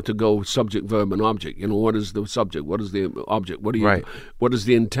learned how to go subject, verb, and object. What is the subject? What is the object? What is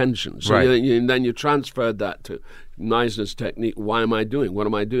the intention? So then you transferred that to Meisner's technique. Why am I doing? What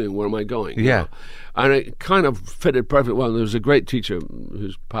am I doing? Where am I going? Yeah. And it kind of fitted perfectly well. There was a great teacher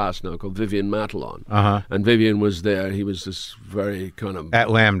who's passed now called Vivian Matalon. Uh-huh. And Vivian was there. He was this very kind of... At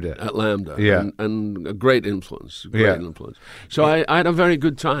Lambda. Yeah. And a great influence. So I had a very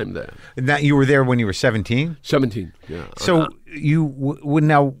good time there. And that you were there when you were 17? 17, yeah. So you would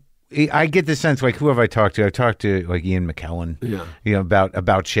now... I get the sense, like, who have I talked to? I've talked to, like, Ian McKellen,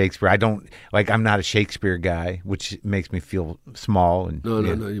 about Shakespeare. I'm not a Shakespeare guy, which makes me feel small. And No,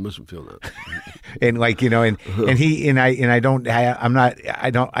 you mustn't feel that. And, like, I'm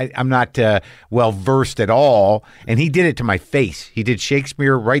not well versed at all. And he did it to my face. He did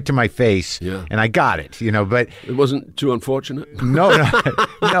Shakespeare right to my face, and I got it, but it wasn't too unfortunate. No,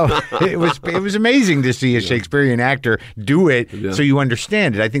 it was amazing to see a Shakespearean actor do it, so you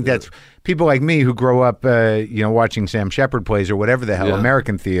understand it. I think that's people like me who grow up, watching Sam Shepard plays or whatever the hell,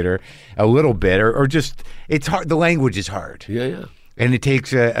 American theater, a little bit, or just, it's hard. The language is hard. Yeah. And it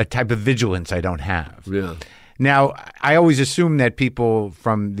takes a type of vigilance I don't have. Yeah. Now, I always assume that people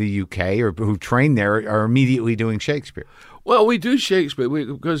from the UK or who train there are immediately doing Shakespeare. Well, we do Shakespeare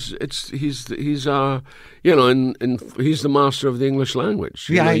because he's he's the master of the English language.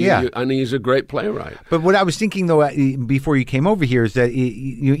 And he's a great playwright. But what I was thinking, though, before you came over here, is that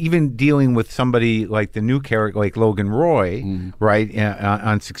even dealing with somebody like the new character, like Logan Roy, right,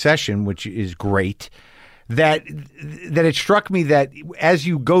 on Succession, which is great. That it struck me that as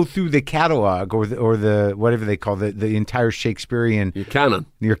you go through the catalog or the whatever they call the entire Shakespearean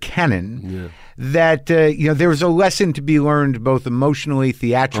your canon, that there was a lesson to be learned both emotionally,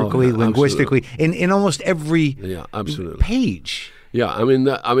 theatrically, linguistically, in almost every page. Yeah, I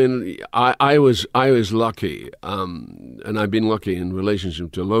was lucky, and I've been lucky in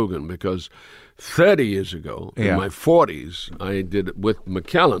relationship to Logan because 30 years ago, in my 40s, I did it with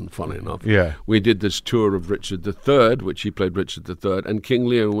McKellen, funny enough. Yeah. We did this tour of Richard III, which he played Richard III, and King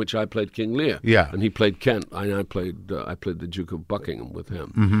Lear, in which I played King Lear. Yeah. And he played Kent, and I played the Duke of Buckingham with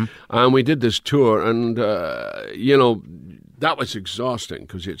him. Mm-hmm. And we did this tour, and, that was exhausting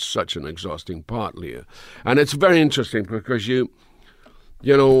because it's such an exhausting part, Lear. And it's very interesting because and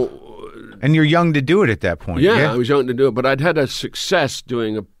you're young to do it at that point. Yeah, I was young to do it, but I'd had a success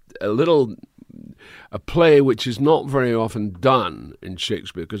doing a play which is not very often done in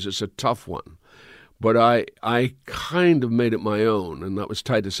Shakespeare because it's a tough one. But I kind of made it my own, and that was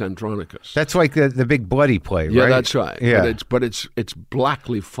Titus Andronicus. That's like the big bloody play, right? Yeah, that's right. Yeah. But it's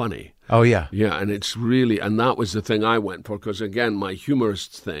blackly funny. Oh, yeah. Yeah, and it's really, and that was the thing I went for because, again, my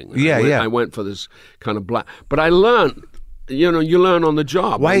humorist thing. I went for this kind of black. But I learned, you learn on the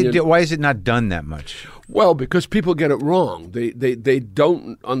job. Why is it not done that much? Well, because people get it wrong. They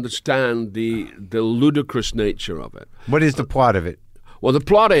don't understand the ludicrous nature of it. What is the plot of it? Well, the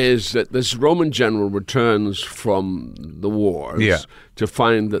plot is that this Roman general returns from the wars to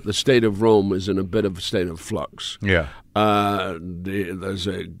find that the state of Rome is in a bit of a state of flux. Yeah. There's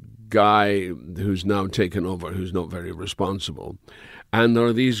a guy who's now taken over who's not very responsible. And there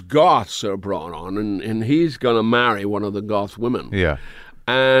are these Goths that are brought on, and he's going to marry one of the Goth women. Yeah.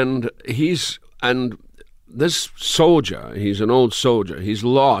 And this soldier, he's an old soldier, he's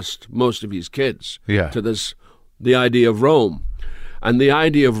lost most of his kids to the idea of Rome. And the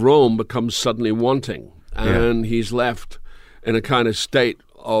idea of Rome becomes suddenly wanting. And he's left in a kind of state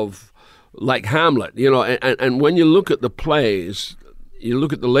of, like Hamlet, and when you look at the plays, you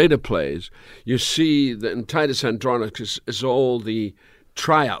look at the later plays, you see that in Titus Andronicus is all the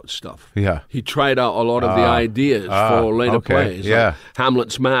tryout stuff. Yeah. He tried out a lot of the ideas for later plays. Yeah. Like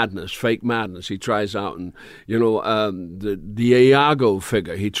Hamlet's madness, fake madness, he tries out. And, the Iago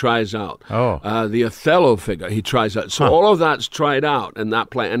figure, he tries out. The Othello figure, he tries out. So all of that's tried out in that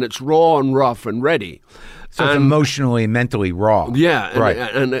play, and it's raw and rough and ready. So it's emotionally, mentally raw. Yeah, right.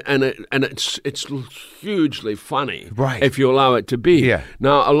 And it's hugely funny, right, if you allow it to be. Yeah.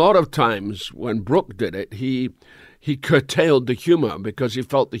 Now, a lot of times when Brooke did it, he curtailed the humor because he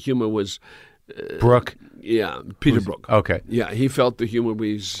felt the humor was Brooke. Yeah, Peter Brook. Okay. Yeah, he felt the humor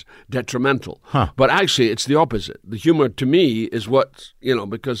was detrimental. Huh. But actually, it's the opposite. The humor to me is what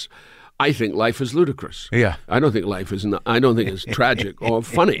because I think life is ludicrous. Yeah. I don't think I don't think it's tragic or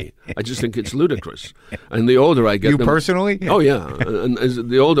funny. I just think it's ludicrous. And the older I get... You personally? Oh, yeah. And as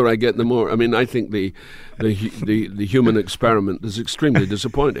the older I get, the more... I mean, I think the human experiment is extremely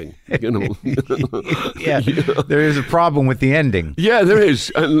disappointing, Yeah. There is a problem with the ending. Yeah, there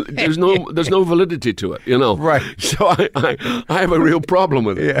is. And there's no validity to it, Right. So I have a real problem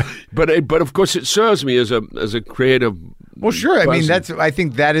with it. Yeah. But of course it serves me as a creative... Well, sure. I mean, I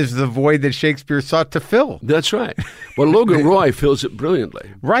think that is the void that Shakespeare sought to fill. That's right. Well, Logan Roy fills it brilliantly.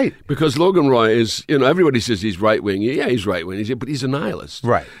 Right. Because Logan Roy is, everybody says he's right-wing. Yeah, he's right-wing. But he's a nihilist.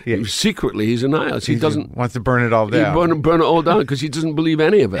 Right. Yeah. Secretly, he's a nihilist. He wants to burn it all down. He burn it all down because he doesn't believe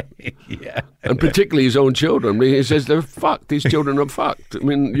any of it. Yeah. And particularly his own children. He says they're fucked. These children are fucked. I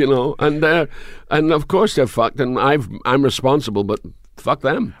mean, and of course they're fucked. And I'm responsible, but fuck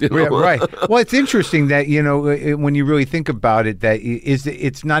them. Right. Well, it's interesting that, when you really think about it, that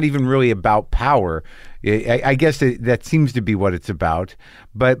it's not even really about power. I guess that seems to be what it's about,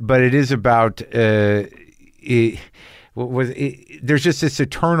 but it is about there's just this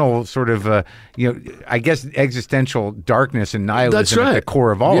eternal sort of, I guess, existential darkness and nihilism at the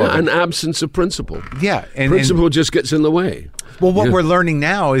core of all of it. Yeah, an absence of principle. Yeah. Principle just gets in the way. Well, what we're learning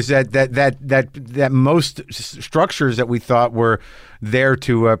now is that most structures that we thought were there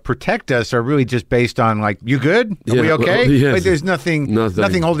to protect us are really just based on, like, you good? Are we okay? Yes. Like, there's nothing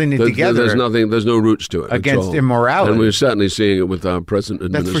holding it together. There's no roots to it against immorality. And we're certainly seeing it with our present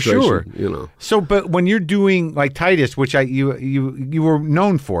administration. That's for sure. So, but when you're doing like Titus, which you were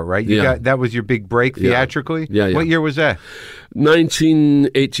known for, right? That was your big break theatrically. Yeah. What year was that?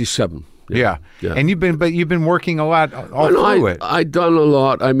 1987. Yeah. And you've been working a lot all through it. I've done a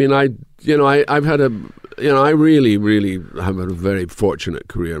lot. I mean, I've had I really, really have had a very fortunate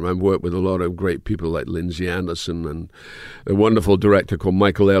career. I've worked with a lot of great people like Lindsay Anderson and a wonderful director called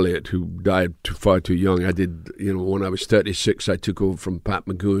Michael Elliott, who died far too young. I did, when I was 36, I took over from Pat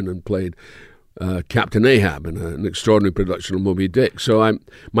McGoon and played Captain Ahab in an extraordinary production of Moby Dick. So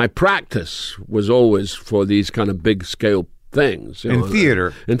my practice was always for these kind of big scale things. In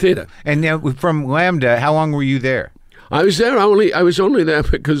theater. And now from Lambda, how long were you there? I was there. I was only there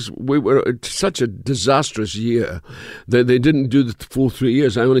because we were such a disastrous year that they didn't do the full 3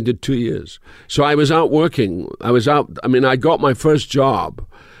 years. I only did 2 years. So I was out working. I got my first job.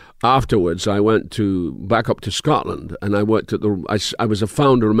 Afterwards, I went back up to Scotland, and I worked at I was a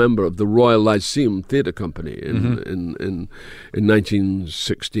founder member of the Royal Lyceum Theatre Company in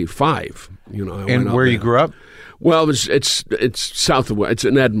 1965. And where you grew up? Well, it's south of it's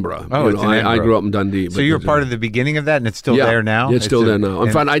in Edinburgh. Oh, it's in Edinburgh. I grew up in Dundee. So you're part of the beginning of that, and it's still there now? It's still there now.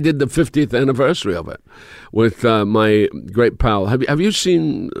 In fact, I did the 50th anniversary of it with my great pal. Have you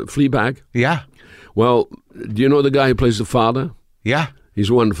seen Fleabag? Yeah. Well, do you know the guy who plays the father? Yeah. He's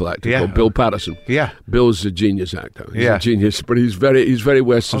a wonderful actor called Bill Patterson. Yeah. Bill's a genius actor. He's a genius, but he's very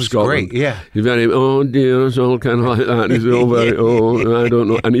west of Scotland. Great, yeah. He's very, oh dear, it's all kind of like that. He's all very, I don't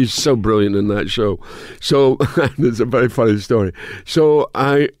know. And he's so brilliant in that show. So, it's a very funny story. So,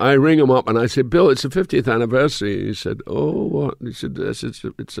 I ring him up and I said, Bill, it's the 50th anniversary. He said, oh, what? He said, it's the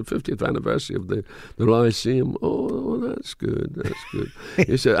 50th anniversary of the Lyceum. Oh, that's good.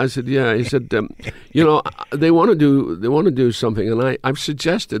 He said, I said, yeah. He said, they want to do something, and I've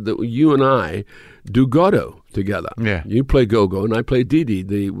suggested that you and I do Godot together. Yeah. You play Gogo, and I play Didi,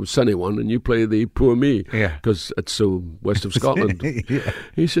 the sunny one, and you play the Poor Me. Yeah. Because it's so west of Scotland. Yeah.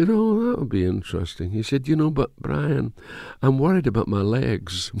 He said, oh, that would be interesting. He said, but Brian, I'm worried about my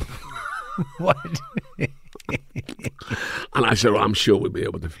legs. What? And I said, well, I'm sure we'll be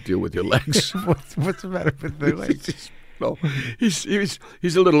able to deal with your legs. What's the matter with the legs? Well, he's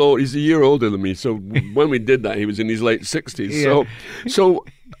a little old. He's a year older than me. So when we did that, he was in his late 60s. Yeah. So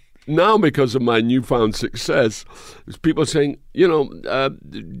now, because of my newfound success, there's people saying, you want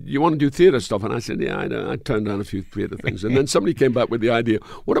to do theatre stuff? And I said, yeah, I turned down a few theatre things. And then somebody came back with the idea,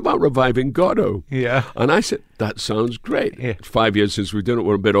 what about reviving Godot? Yeah. And I said, that sounds great. Yeah. 5 years since we did it,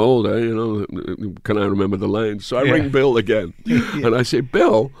 we're a bit older, can I remember the lines? So I ring Bill again. And I say,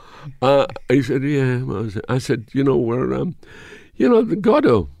 Bill, he said, yeah. I said, we're, the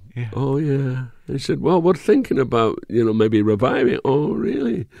Godot. Yeah. Oh, yeah. He said, well, we're thinking about, maybe reviving it. Oh,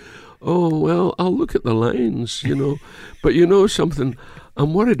 really? Oh, well, I'll look at the lines, But something,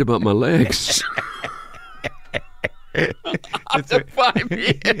 I'm worried about my legs. After 5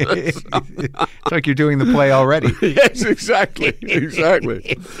 years. It's like you're doing the play already. Yes, exactly.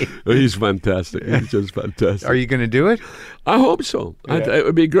 He's fantastic. He's just fantastic. Are you going to do it? I hope so. Yeah. It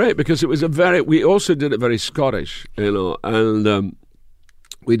would be great because it was we also did it very Scottish, and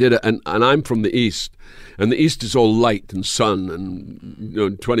we did it, and I'm from the East, and the East is all light and sun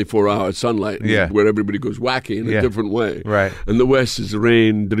and 24-hour sunlight, where everybody goes wacky in a different way. Right. And the West is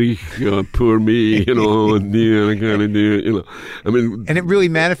rain, dreich, poor me, I mean, and it really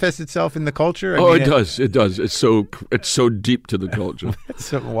manifests itself in the culture. It does. It does. It's so deep to the culture. That's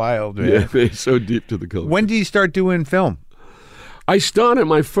so wild, man. Yeah, it's so deep to the culture. When do you start doing film? I started,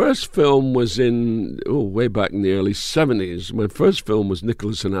 my first film was way back in the early 70s. My first film was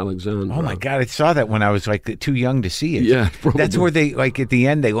Nicholas and Alexandra. Oh, my God. I saw that when I was, too young to see it. Yeah, probably. That's where they, at the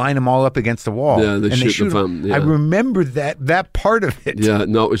end, they line them all up against the wall. Yeah, they shoot them. Yeah. I remember that part of it. Yeah,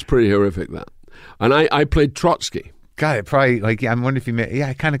 no, it was pretty horrific, that. And I played Trotsky. God, it probably, I wonder if you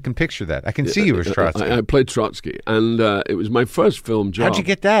I kind of can picture that. I can see you as Trotsky. I played Trotsky, and it was my first film job. How'd you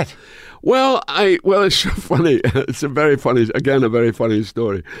get that? Well, it's so funny. It's a very funny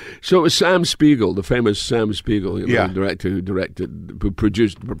story. So it was Sam Spiegel, the famous Sam Spiegel, who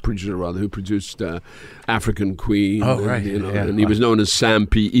produced African Queen. Oh, right. And he was known as Sam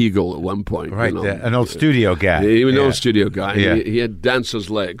P. Eagle at one point. Right, an old studio guy. He was an old studio guy. Yeah. He had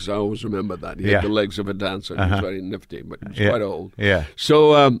dancer's legs. I always remember that. He had the legs of a dancer. He was very nifty, but he was quite old. Yeah.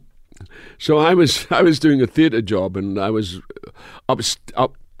 So I was doing a theatre job, and I was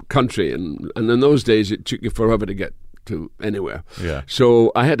up country, and in those days it took you forever to get to anywhere. Yeah.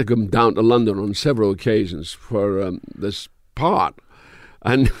 So I had to come down to London on several occasions for this part,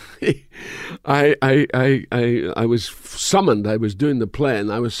 and I was summoned. I was doing the play, and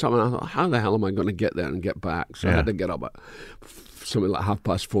I was summoned. I thought, how the hell am I going to get there and get back? So I had to get up at something like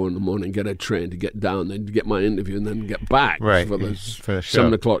 4:30 in the morning, get a train to get down, then to get my interview, and then get back for the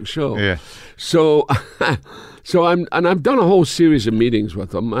 7 o'clock show. Yeah. So I've done a whole series of meetings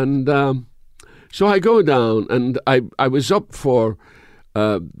with them, and so I go down, and I was up for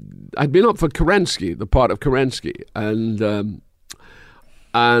I'd been up for Kerensky, the part of Kerensky,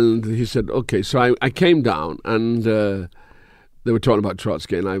 and he said, okay. So I came down, and they were talking about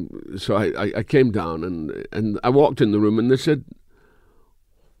Trotsky, and I came down, and I walked in the room, and they said,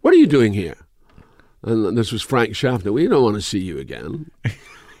 "What are you doing here?" And this was Frank Schaffner. "We don't want to see you again."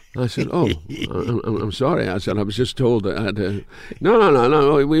 I said, "Oh, I'm sorry." I said, "I was just told that I had to."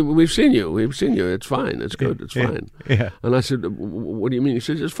 No. We've seen you. We've seen you. It's fine. It's good. It's fine. Yeah. And I said, "What do you mean?" He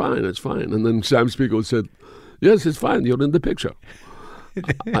said, "It's fine. It's fine." And then Sam Spiegel said, "Yes, it's fine. You're in the picture."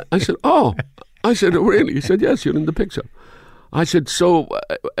 I said, "Oh." I said, "Oh, really?" He said, "Yes, you're in the picture." I said, "So,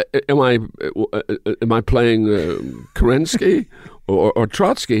 am I playing Kerensky or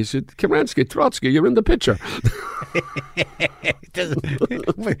Trotsky?" He said, "Kerensky, Trotsky, you're in the picture."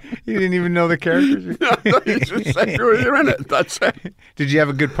 You didn't even know the characters? He just said, "You're in it." That's it. Did you have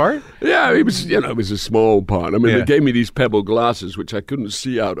a good part? Yeah, it was a small part. I mean, they gave me these pebble glasses, which I couldn't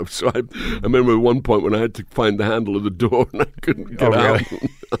see out of. So I remember at one point when I had to find the handle of the door and I couldn't get out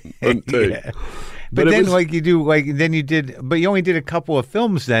and take. Yeah. But then, you only did a couple of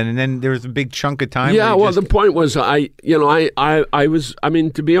films then, and then there was a big chunk of time. Yeah, the point was, I was,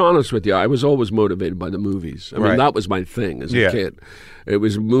 to be honest with you, I was always motivated by the movies. I mean, that was my thing as a kid. It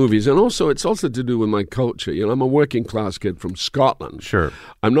was movies, and also it's also to do with my culture. I'm a working class kid from Scotland. Sure.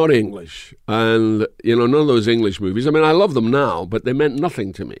 I'm not English, and none of those English movies. I mean, I love them now, but they meant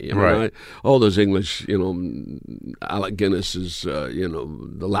nothing to me. All those English, Alec Guinness's,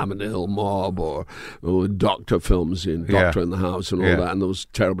 the Lavender Mob or Doctor films in Doctor in the House and all that, and those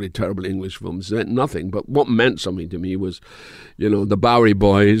terribly, terrible English films meant nothing. But what meant something to me was, the Bowery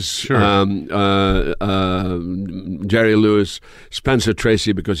Boys, sure. Jerry Lewis, Spencer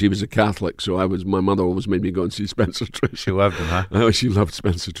Tracy, because he was a Catholic, so my mother always made me go and see Spencer Tracy. She loved him, huh? Oh, she loved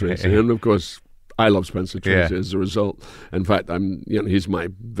Spencer Tracy, and of course, I love Spencer Tracy as a result. In fact, he's my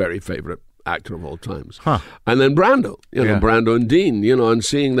very favorite actor of all times. Huh. And then Brando, Brando and Dean, and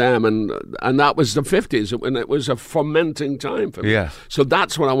seeing them, and that was the 50s, and it was a fermenting time for me. Yeah. So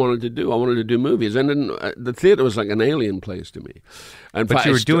that's what I wanted to do. I wanted to do movies, and then the theater was like an alien place to me. But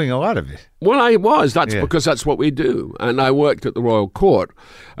you were doing a lot of it. Well, I was. That's because that's what we do. And I worked at the Royal Court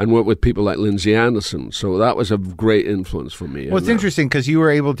and worked with people like Lindsay Anderson. So that was a great influence for me. Well, it's interesting because you were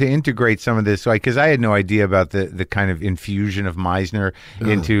able to integrate some of this. Because I had no idea about the kind of infusion of Meisner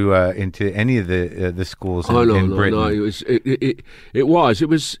into any of the schools in Britain. No. It was.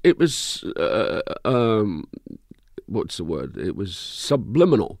 What's the word? It was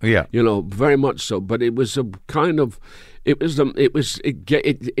subliminal. Yeah. Very much so. But it was a kind of. It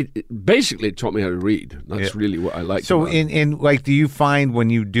basically taught me how to read. That's really what I like. So, do you find when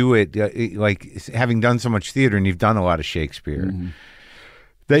you do it, having done so much theater and you've done a lot of Shakespeare,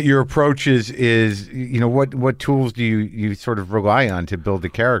 that your approach is what tools do you sort of rely on to build the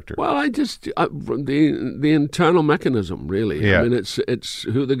character? Well, the internal mechanism, really. Yeah. I mean, it's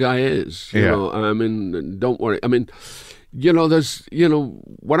who the guy is. I mean, don't worry. I mean. When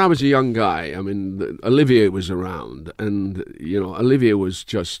I was a young guy, Olivier was around, and, Olivier was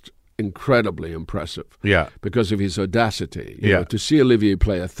just incredibly impressive. Yeah. Because of his audacity. To see Olivier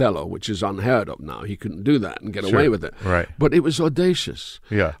play Othello, which is unheard of now. He couldn't do that and get away with it. Right. But it was audacious.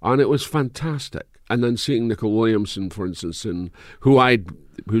 Yeah. And it was fantastic. And then seeing Nicol Williamson, for instance,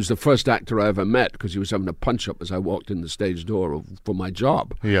 who's the first actor I ever met, because he was having a punch-up as I walked in the stage door for my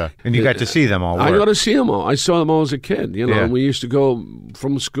job. Yeah, and you got to see them all work. I got to see them all. I saw them all as a kid, and we used to go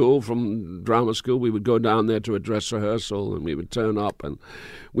from drama school, we would go down there to a dress rehearsal, and we would turn up, and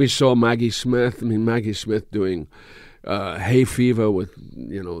we saw Maggie Smith. Maggie Smith doing Hay Fever with,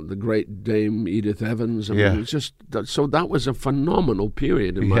 the great Dame Edith Evans. I mean, it was just so that was a phenomenal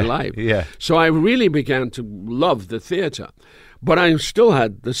period in my life. Yeah. So I really began to love the theater, but I still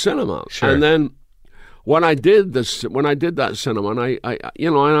had the cinema. Sure. And then when I did that cinema, and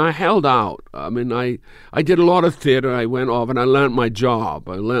I held out. I mean, I did a lot of theater. I went off and I learned my job.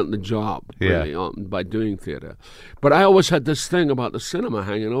 I learned the job really by doing theater. But I always had this thing about the cinema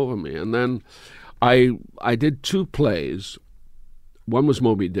hanging over me. And then I did 2 plays. One was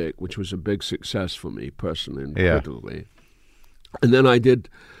Moby Dick, which was a big success for me personally and critically. And then I did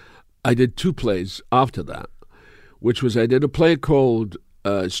 2 plays after that, which was I did a play called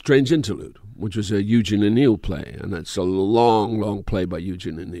Strange Interlude, which was a Eugene O'Neill play, and it's a long, long play by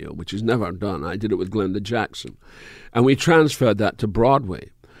Eugene O'Neill, which is never done. I did it with Glenda Jackson, and we transferred that to Broadway.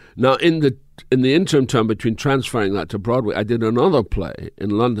 Now, in the interim time between transferring that to Broadway, I did another play in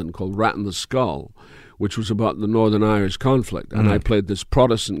London called Rat in the Skull, which was about the Northern Irish conflict, and I played this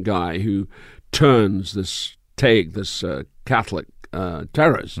Protestant guy who turns this Catholic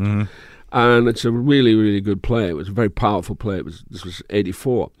terrorist. And it's a really, really good play. It was a very powerful play. This was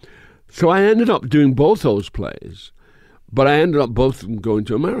 1984. So I ended up doing both those plays, but I ended up both of them going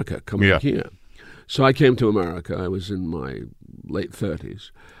to America, coming here. So I came to America. I was in my late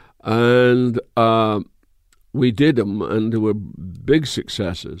 30s. And we did them, and they were big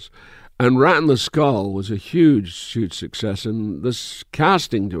successes. And Rat in the Skull was a huge, huge success. And this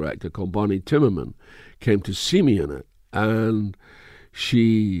casting director called Bonnie Timmerman came to see me in it. And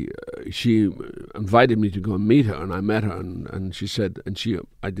she invited me to go and meet her, and I met her, and she said,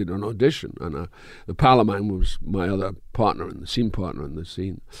 I did an audition, and the Palomine was my other partner in the scene,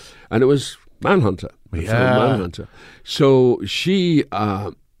 and it was Manhunter, the film Manhunter. So she's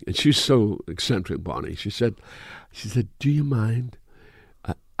so eccentric, Bonnie. She said, do you mind?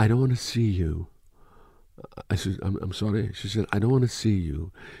 I don't want to see you. I said, I'm sorry. She said, I don't want to see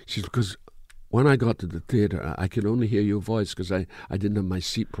you. She said, because when I got to the theater, I could only hear your voice because I didn't have my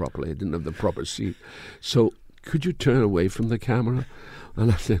seat properly. I didn't have the proper seat. So could you turn away from the camera?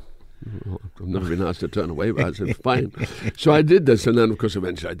 And I said, I've never been asked to turn away, but I said, fine. So I did this, and then, of course,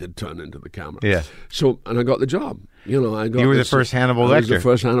 eventually I did turn into the camera. Yeah. So, and I got the job. You were the first Hannibal Lecter. I was the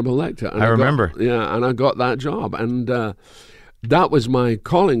first Hannibal Lecter. I remember. And I got that job. And that was my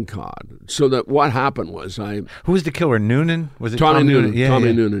calling card. So that what happened was Who was the killer? Noonan? Was it Tommy Noonan? Yeah,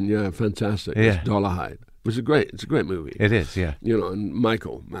 Tommy Noonan, fantastic. Yeah. It's Dolarhyde. It's a great movie. It is, yeah. And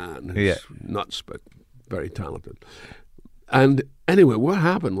Michael, man, he's nuts, but very talented. And anyway, what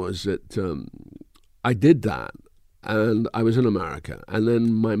happened was that I did that, and I was in America, and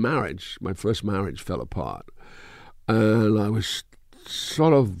then my first marriage fell apart, and I was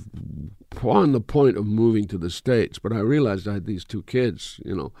sort of on the point of moving to the States, but I realized I had these 2 kids.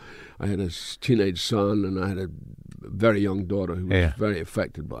 I had a teenage son, and I had a very young daughter who was very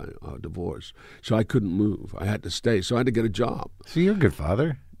affected by our divorce. So I couldn't move. I had to stay. So I had to get a job. So you're a good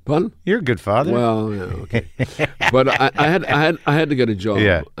father. Pardon? You're a good father. Well, yeah, okay. But I had to get a job.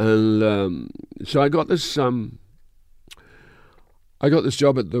 Yeah. And so I got this. I got this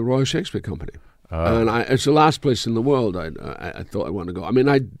job at the Royal Shakespeare Company. And it's the last place in the world I thought I wanted to go. I mean,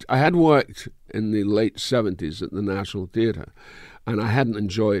 I had worked in the late 70s at the National Theatre, and I hadn't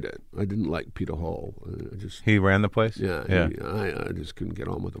enjoyed it. I didn't like Peter Hall. He ran the place? Yeah. I just couldn't get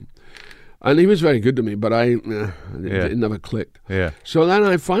on with him. And he was very good to me, but it never clicked. Yeah. So then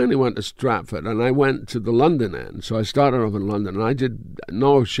I finally went to Stratford, and I went to the London end. So I started off in London, and I did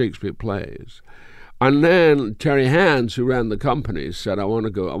no Shakespeare plays. And then Terry Hands, who ran the company, said, I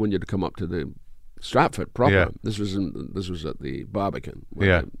want you to come up to the Stratford proper. Yeah. This was at the Barbican,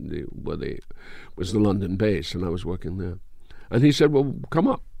 where was the London base, and I was working there. And he said, well, come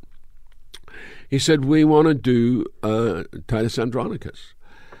up. He said, we want to do Titus Andronicus.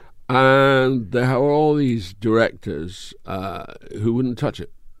 And there were all these directors who wouldn't touch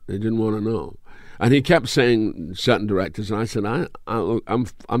it. They didn't want to know. And he kept saying certain directors, and I said,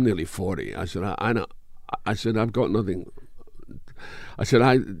 I'm nearly 40. I said, I said, I've got nothing. I said,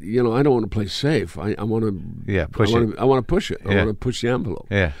 I don't want to play safe. I want to push it. I want to push it. I want to push the envelope.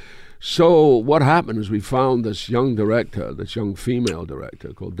 Yeah. So what happened is we found this young female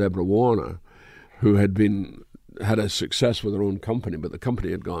director called Deborah Warner, who had a success with her own company, but the company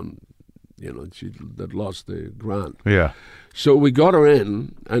had gone, they'd lost the grant. Yeah. So we got her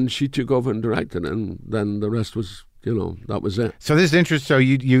in, and she took over and directed, and then the rest was that was it. So this is interesting. So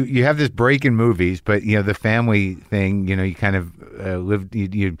you have this break in movies, but the family thing, you kind of lived.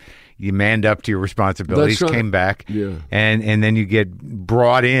 You manned up to your responsibilities, That's right. came back, Yeah. and then you get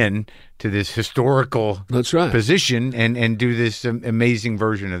brought in to this historical That's right. position and do this amazing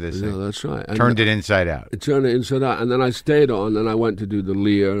version of this thing. Yeah, that's right. Turned it inside out. It turned it inside out, and then I stayed on, and I went to do the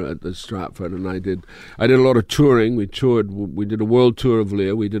Lear at the Stratford, and I did a lot of touring. We toured. We did a world tour of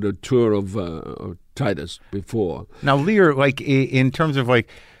Lear. We did a tour of Titus before. Now Lear, like in terms of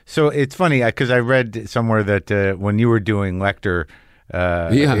so it's funny because I read somewhere that when you were doing Lecter.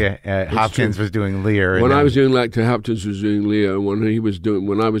 Hopkins was doing Lear. When I was doing Lecter, Hopkins was doing Lear. When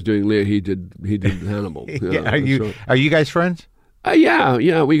I was doing Lear, he did Hannibal. Are you guys friends? Yeah.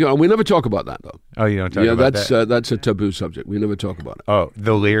 We never talk about that though. Oh, you don't talk about that? Yeah, that's a taboo subject. We never talk about it. Oh,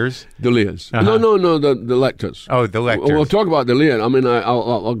 the Lears? The Lears. Uh-huh. No, the Lecters. Oh, the Lecters. We'll talk about the Lear. I mean,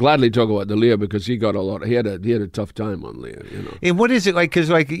 I'll gladly talk about the Lear because he got a lot. He had a tough time on Lear. And what is it like? Because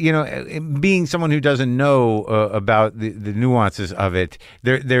being someone who doesn't know about the nuances of it,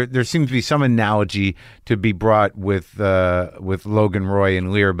 there seems to be some analogy to be brought with Logan Roy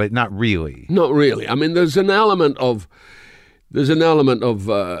and Lear, but not really. Not really. I mean, there's an element of.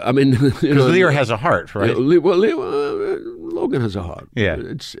 I mean, Lear has a heart, right? Logan has a heart. Yeah,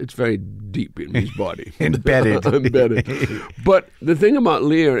 it's very deep in his body, embedded. But the thing about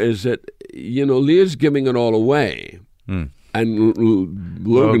Lear is that Lear's giving it all away, and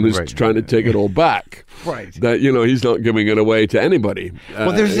Logan is trying to take it all back. Right. That he's not giving it away to anybody.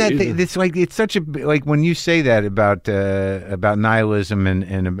 Well, there's that. It's such a when you say that about nihilism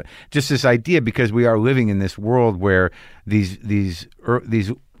and just this idea, because we are living in this world where these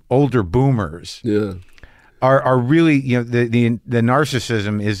older boomers. Yeah. Are really the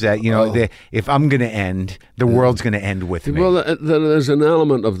narcissism is that if I'm going to end, the world's going to end with me. Well, there's an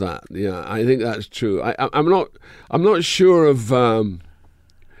element of that. Yeah, I think that's true. I'm not sure of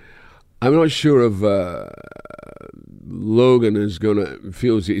Logan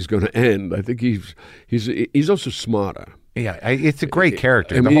feels he's going to end. I think he's also smarter. Yeah, it's a great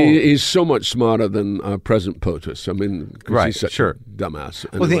character. I mean, he's so much smarter than our present POTUS. I mean, right, he's such a dumbass.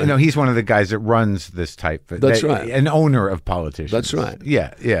 Anyway. Well, he's one of the guys that runs this type. That's right. An owner of politicians. That's right.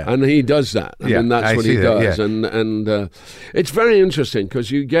 Yeah. And he does that. I mean, that's what he does. Yeah. And it's very interesting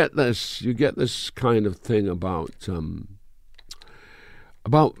because you get this kind of thing about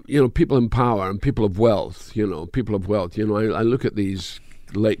people in power and people of wealth. I look at these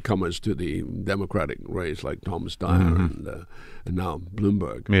latecomers to the Democratic race like Tom Steyer and now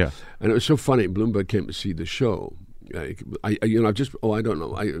Bloomberg. Yeah. And it was so funny. Bloomberg came to see the show. I don't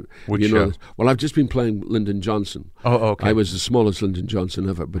know. Which show? Well, I've just been playing Lyndon Johnson. Oh, okay. I was the smallest Lyndon Johnson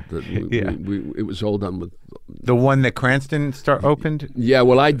ever, but it was all done with the one that Cranston opened. Yeah.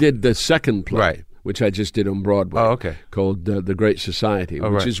 Well, I did the second play. Right. Which I just did on Broadway. Oh, okay. Called The Great Society,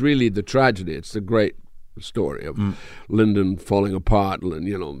 which is really the tragedy. It's the great story of Lyndon falling apart,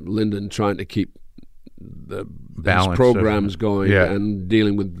 and Lyndon trying to keep his programs going and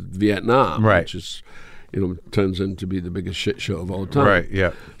dealing with Vietnam, which is turns into be the biggest shit show of all time. Right.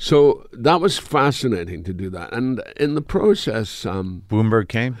 Yeah. So that was fascinating to do that, and in the process, Bloomberg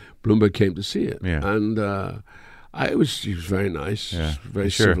came to see it, and he was very nice, very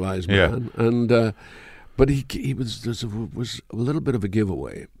sure. civilized man, and but he was a little bit of a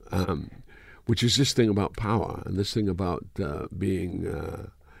giveaway. Which is this thing about power and this thing about being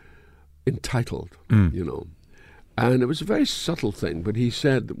entitled, And it was a very subtle thing, but he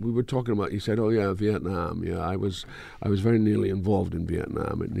said, he said, oh yeah, Vietnam, I was very nearly involved in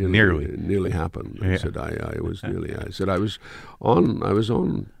Vietnam. It nearly happened. Yeah. I said, I was nearly, I said, I was on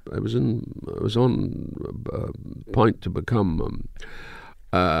point to become,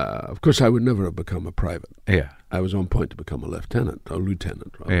 of course I would never have become a private. Yeah. I was on point to become a lieutenant,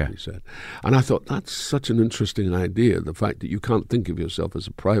 he said. And I thought, that's such an interesting idea, the fact that you can't think of yourself as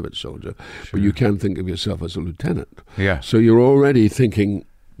a private soldier, but you can think of yourself as a lieutenant. Yeah. So you're already thinking,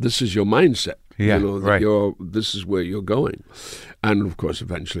 this is your mindset. Yeah, that this is where you're going. And, of course,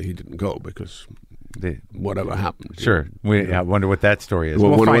 eventually he didn't go because whatever happened. Sure. I wonder what that story is.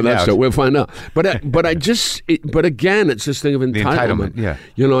 We'll find out. We'll find out. But again, it's this thing of entitlement. Yeah.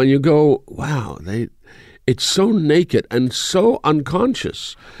 And you go, wow, it's so naked and so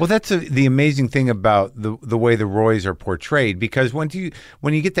unconscious. Well, that's the amazing thing about the way the Roys are portrayed, because when you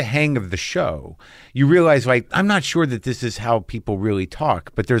get the hang of the show, you realize, I'm not sure that this is how people really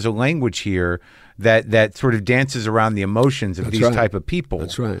talk, but there's a language here that sort of dances around the emotions of these type of people.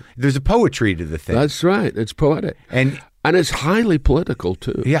 That's right. There's a poetry to the thing. That's right. It's poetic. And it's highly political,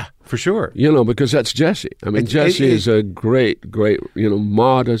 too. Yeah, for sure. Because that's Jesse. I mean, Jesse is a great,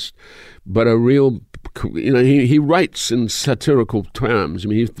 modest, but a real he writes in satirical terms. I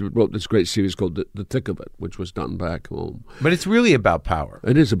mean, he wrote this great series called The Thick of It, which was done back home. But it's really about power.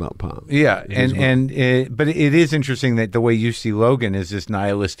 It is about power. Yeah, but it is interesting that the way you see Logan is this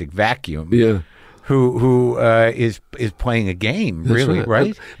nihilistic vacuum. Yeah. Who is playing a game, That's really,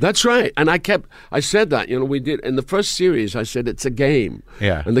 right? That's right. And I said that, we did, in the first series, I said it's a game.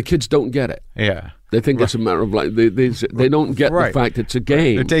 Yeah. And the kids don't get it. Yeah. They think it's a matter of they don't get the fact it's a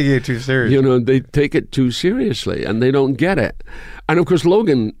game. They're taking it too seriously. They take it too seriously and they don't get it. And of course,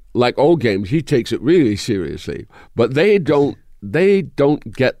 Logan, like all games, he takes it really seriously. But they don't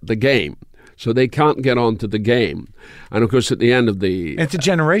get the game. So they can't get onto the game. And, of course, at the end of the... It's a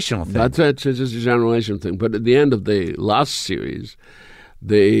generational thing. That's it. It's a generational thing. But at the end of the last series,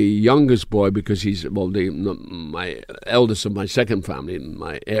 the youngest boy, because he's, my eldest of my second family,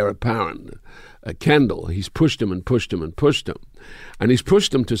 my heir apparent, Kendall, he's pushed him and pushed him and pushed him. And he's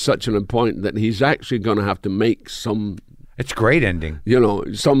pushed him to such an point that he's actually going to have to make some... It's a great ending.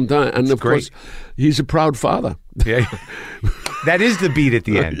 Sometime. And, of course, he's a proud father. Yeah. That is the beat at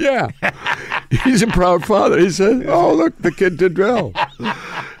the end. Yeah. He's a proud father. He said, "Oh, look, the kid did well.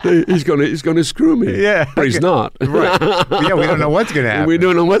 He's going to screw me." Yeah. But he's not. Right. Yeah, we don't know what's going to happen. We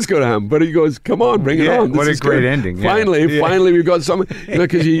don't know what's going to happen. But he goes, "Come on, bring it on." What a great ending. Yeah. Finally, we've got something.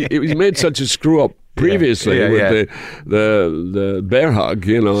 Because he made such a screw up previously with the bear hug,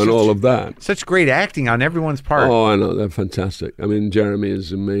 and all of that. Such great acting on everyone's part. Oh, I know. They're fantastic. I mean, Jeremy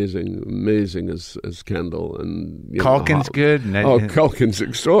is amazing as Kendall. And Culkin's good. Culkin's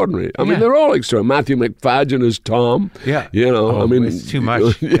extraordinary. I mean, they're all extraordinary. Matthew McFadden as Tom. Yeah. It's too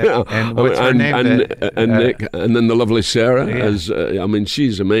much. Yeah. And what's her name? And Nick. And then the lovely Sarah. Yeah.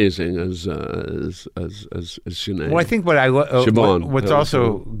 She's amazing as Sinead. Well, I think what's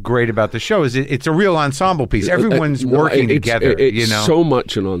also great about the show is it's a real ensemble piece. Everyone's working together. It's so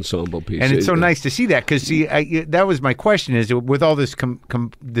much an ensemble piece, and it's so nice to see that because that was my question: is with all this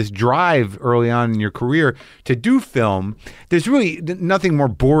this drive early on in your career to do film, there's really nothing more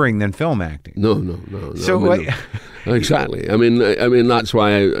boring than film acting. No. So exactly. I mean that's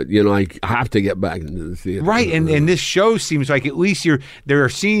why I have to get back into the theater. Right, and this show seems like at least there are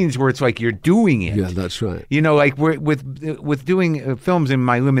scenes where it's like you're doing it. Yeah, that's right. Like with doing films in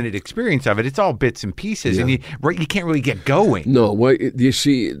my limited experience of it, it's all bits and pieces, and you can't really get going. No, well, you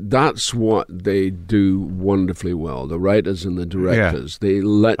see, that's what they do wonderfully well. The writers and the directors, they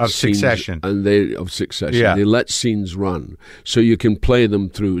let Succession, they let scenes run, so you can play them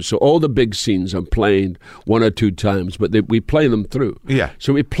through. So all the big scenes are played one or two times, but we play them through. Yeah.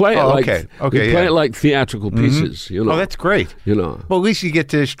 So we play it it like theatrical pieces. Oh, that's great. Well, at least you get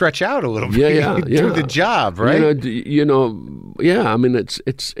to stretch out a little bit. Do the job, right? I mean,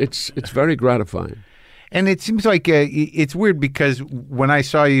 it's very gratifying. And it seems like it's weird because when I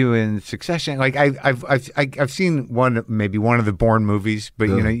saw you in Succession, like I've seen one of the Bourne movies, but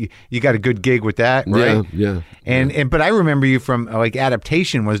you got a good gig with that, right? Yeah. But I remember you from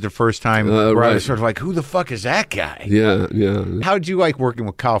Adaptation was the first time where I was sort of like, who the fuck is that guy? Yeah. How'd you like working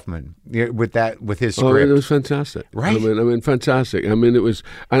with Kaufman with his script? Oh, it was fantastic. Right. I mean, fantastic. I mean, it was,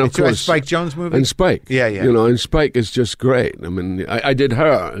 and of course, Spike Jonze movie and Spike. Yeah. And Spike is just great. I mean, I did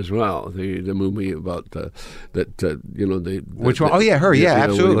Her as well, the movie about. Which one? Oh yeah, Her. Yeah,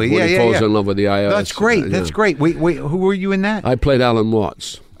 absolutely. When he falls in love with the IRS. That's great. That's great. Wait, who were you in that? I played Alan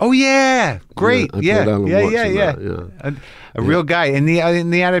Watts. Oh yeah, great. Yeah. A real guy, and the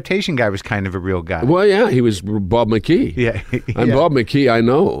Adaptation guy was kind of a real guy. Well, yeah, he was Bob McKee. Yeah, and Bob McKee, I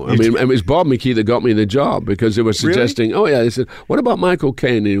know. I mean, it was Bob McKee that got me the job because they were suggesting. Really? Oh yeah, they said, "What about Michael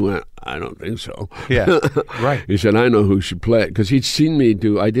Caine?" And he went, "I don't think so." Yeah, right. He said, "I know who should play it," because he'd seen me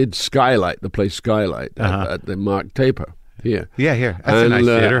do. I did Skylight, the play Skylight at the Mark Taper. Here. That's a nice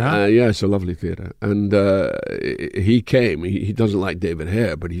theater, huh? Yeah, it's a lovely theater. And he came. He doesn't like David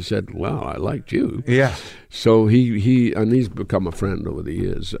Hare, but he said, "Wow, I liked you." Yeah. So he's become a friend over the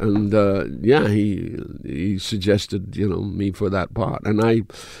years. And he suggested me for that part. And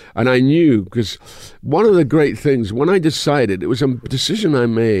I knew, because one of the great things when I decided, it was a decision I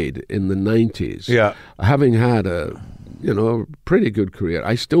made in the 90s. Yeah. Having had a pretty good career.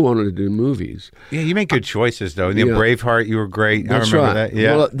 I still wanted to do movies. Yeah, you make good choices, though. Braveheart, you were great. That's I remember that.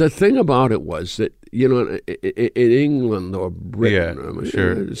 Yeah. Well, the thing about it was that, in England or Britain,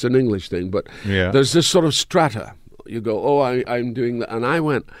 it's an English thing, but there's this sort of strata. You go, oh, I'm doing that. And I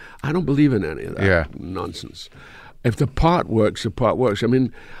went, I don't believe in any of that nonsense. If the part works, the part works. I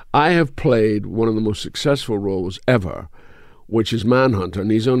mean, I have played one of the most successful roles ever which is Manhunter, and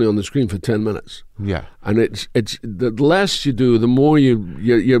he's only on the screen for 10 minutes. Yeah. And it's the less you do, the more you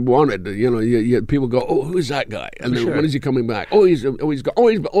want it. You know, people go, oh, who's that guy? And then, when is he coming back? He's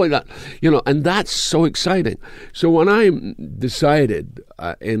that. You know, and that's so exciting. So when I decided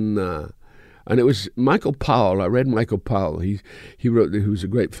and it was Michael Powell. I read Michael Powell. He wrote, who's a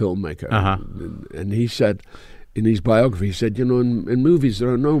great filmmaker, and he said, in his biography, he said, you know, in movies there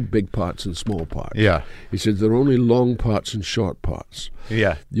are no big parts and small parts. Yeah. He said there are only long parts and short parts.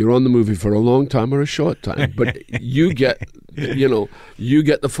 Yeah. You're on the movie for a long time or a short time, but you get, you know, you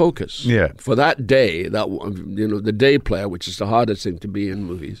get the focus. Yeah. For that day, the day player, which is the hardest thing to be in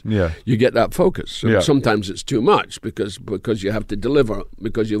movies. Yeah. You get that focus. Yeah. Sometimes it's too much because you have to deliver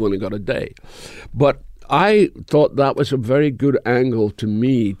because you've only got a day. But I thought that was a very good angle to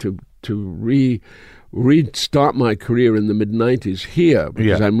me to restart my career in the mid-90s here,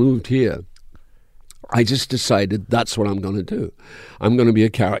 because I moved here. I just decided that's what I'm going to do. I'm going to be a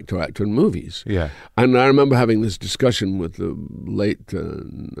character actor in movies. Yeah. And I remember having this discussion with the late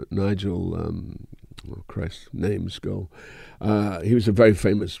Nigel, names go. He was a very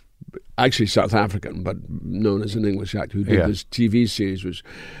famous, actually South African, but known as an English actor who did this TV series, which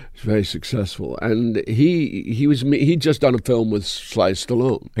was very successful. And he'd just done a film with Sly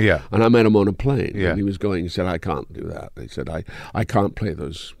Stallone. Yeah. And I met him on a plane. Yeah. And he was going. He said, "I can't do that." He said, "I can't play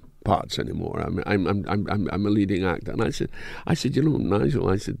those parts anymore. I'm a leading actor." And I said, you know, Nigel,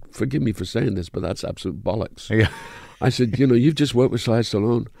 I said, forgive me for saying this, but that's absolute bollocks. Yeah. I said, you know, you've just worked with Sly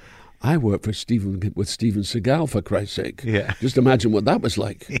Stallone. I worked with Steven Seagal, for Christ's sake. Yeah. Just imagine what that was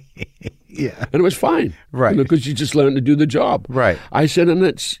like. Yeah. And it was fine. Right. Because you just learned to do the job. Right. I said, and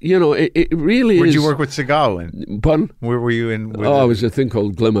it's, you know, it really Where'd is. you work with Seagal in? Pardon? Where were you in? It was a thing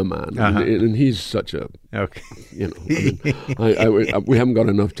called Glimmer Man. And he's such a, okay. You know, we haven't got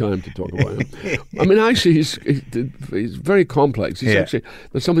enough time to talk about him. I mean, actually, he's very complex. He's actually,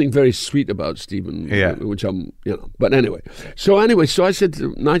 there's something very sweet about Stephen, which I'm, you know. But anyway, so I said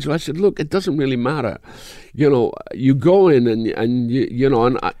to Nigel, I said, look, it doesn't really matter. You know, you go in and you know,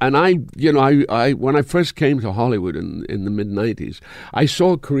 and I, you know, I when I first came to Hollywood in the mid-90s, I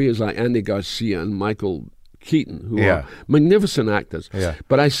saw careers like Andy Garcia and Michael Keaton, who are magnificent actors. Yeah.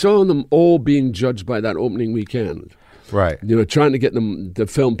 But I saw them all being judged by that opening weekend. Right. You know, trying to get them the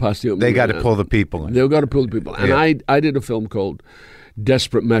film past the opening They got weekend. to pull the people in. They've got to pull the people. And I did a film called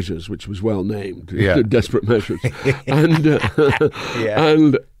Desperate Measures, which was well named. Yeah. Desperate Measures. And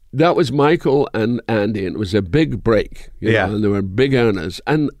and that was Michael and Andy, and it was a big break. You know, and they were big earners.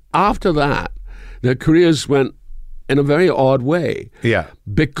 And after that, their careers went in a very odd way. Yeah.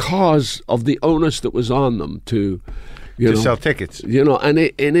 Because of the onus that was on them to sell tickets. You know, and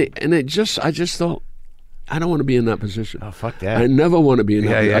I just thought, I don't want to be in that position. Oh, fuck that. I never want to be in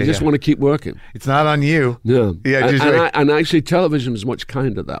that position. I just want to keep working. It's not on you. Yeah. Yeah. And actually, television is much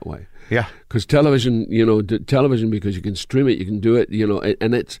kinder that way. Yeah. Because television, you know, because you can stream it, you can do it, you know,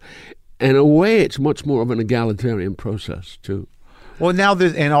 and it's, in a way, it's much more of an egalitarian process, too. Well, now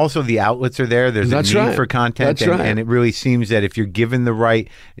and also the outlets are there. There's a need for content, and it really seems that if you're given the right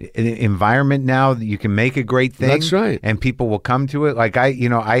environment now, you can make a great thing. That's right, and people will come to it. Like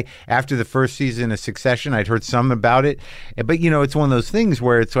I after the first season of Succession, I'd heard some about it, but you know, it's one of those things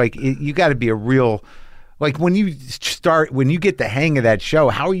where it's like you got to be a real. Like when you get the hang of that show,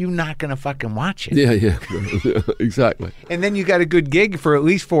 how are you not going to fucking watch it? Yeah, exactly. And then you got a good gig for at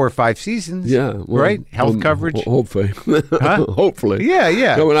least 4 or 5 seasons. Yeah, well, right. Health coverage. Hopefully, huh? Hopefully.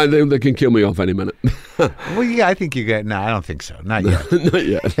 Yeah. No, they can kill me off any minute. Well, yeah, I think you got. No, I don't think so. Not yet. Not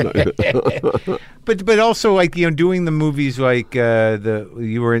yet. But also, like, you know, doing the movies like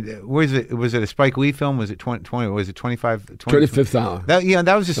you were. Was it a Spike Lee film? Was it 20? Was it 25th Hour?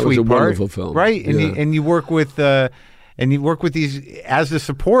 That was a sweet part. Wonderful film, right? And you work with these as the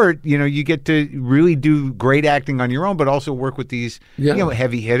support. You know, you get to really do great acting on your own, but also work with these you know,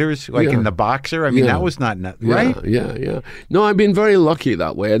 heavy hitters like in The Boxer. I mean, that was not right. Yeah. No, I've been very lucky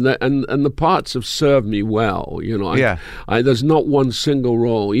that way, and the parts have served me well. You know, there's not one single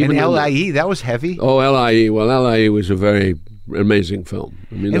role. Even LIE, that was heavy. Oh, LIE. Well, LIE was a very amazing film.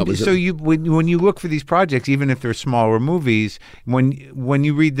 I mean, that was so when you look for these projects, even if they're smaller movies, when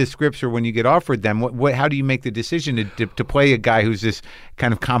you read the scripts or when you get offered them, how do you make the decision to play a guy who's this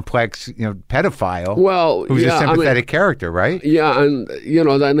kind of complex, you know, pedophile? Well, who's a sympathetic character, right? Yeah, and you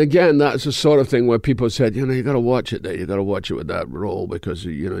know, then again, that's the sort of thing where people said, you know, you got to watch it. You got to watch it with that role because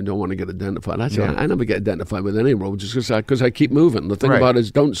you know you don't want to get identified. I said, I never get identified with any role just because I keep moving. The thing about it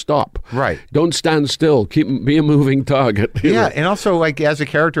is, don't stop. Right. Don't stand still. Be a moving target. Yeah, and also like as a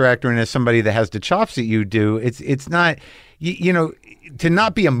character actor and as somebody that has the chops that you do, it's not, you know, to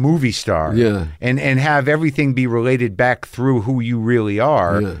not be a movie star, and have everything be related back through who you really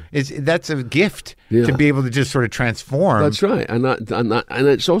are, that's a gift to be able to just sort of transform. That's right, and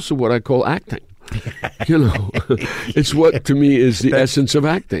it's also what I call acting. You know, it's what to me is the essence of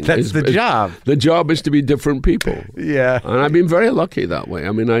acting. That's the job. The job is to be different people. Yeah, and I've been very lucky that way.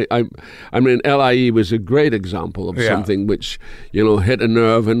 I mean, I mean, LIE was a great example of something which, you know, hit a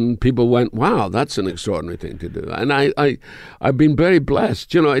nerve, and people went, "Wow, that's an extraordinary thing to do." And I've been very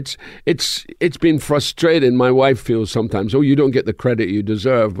blessed. You know, it's been frustrating. My wife feels sometimes, "Oh, you don't get the credit you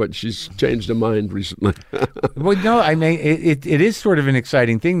deserve," but she's changed her mind recently. Well, no, I mean, it is sort of an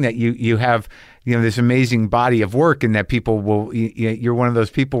exciting thing that you have, you know, this amazing body of work, and that people will, you're one of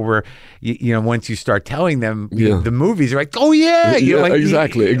those people where, you know, once you start telling them the movies, they're like, oh yeah, like,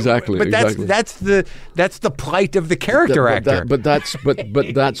 exactly. But that's the plight of the character actor. But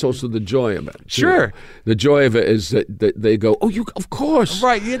that's also the joy of it. Sure. Know? The joy of it is that they go, oh, you, of course,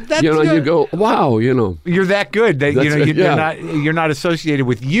 right? That's, you know, you go, wow, you know, you're that good that you're not associated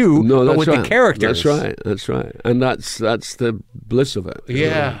with you, but with the characters. That's right, and that's the bliss of it.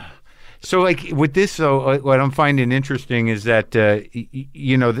 Yeah. Know? So, like, with this, though, what I'm finding interesting is that,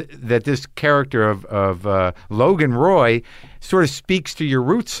 you know, that this character of Logan Roy sort of speaks to your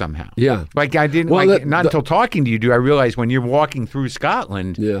roots somehow. Yeah. Like, I didn't, not until talking to you do I realize when you're walking through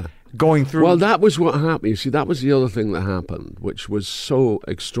Scotland, going through. Well, that was what happened. You see, that was the other thing that happened, which was so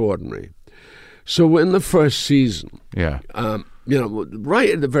extraordinary. So, in the first season, you know, right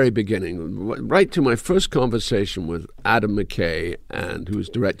at the very beginning, right to my first conversation with Adam McKay, and who was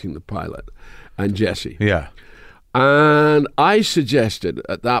directing the pilot, and Jesse. Yeah. And I suggested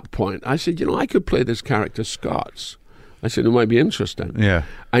at that point, I said, you know, I could play this character Scots. I said, it might be interesting. Yeah.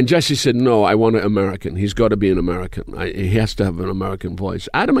 And Jesse said, no, I want it American. He's got to be an American. He has to have an American voice.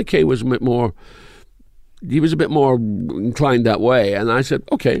 Adam McKay was a bit more... He was a bit more inclined that way. And I said,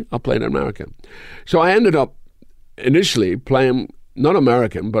 okay, I'll play an American. So I ended up initially playing, not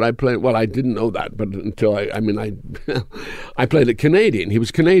American, but I played, well, I didn't know that, but until I played it Canadian. He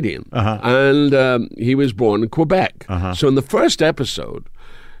was Canadian. And he was born in Quebec. So in the first episode,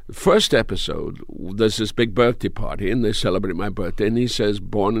 there's this big birthday party, and they celebrate my birthday, and he says,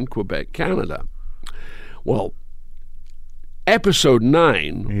 born in Quebec, Canada. Well, episode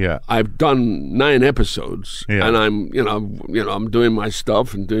 9, I've done 9 episodes, and I'm, you know, I'm doing my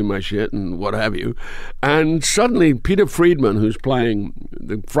stuff and doing my shit and what have you, and suddenly Peter Friedman, who's playing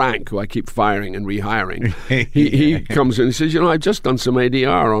the Frank, who I keep firing and rehiring, he comes in and says, you know, I've just done some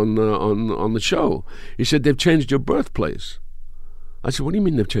ADR on the show. He said, they've changed your birthplace. I said, what do you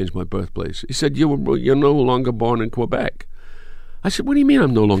mean they've changed my birthplace? He said, you're no longer born in Quebec. I said, what do you mean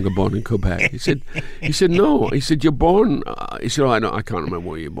I'm no longer born in Quebec? He said, no. He said, you're born. He said, I can't remember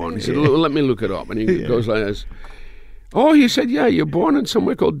where you're born. He said, let me look it up. And he goes like this. Oh, he said, yeah, you're born in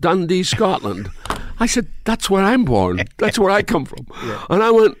somewhere called Dundee, Scotland. I said, that's where I'm born. That's where I come from. And I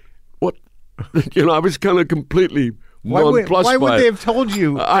went, what? You know, I was kind of completely nonplussed. Why would they have told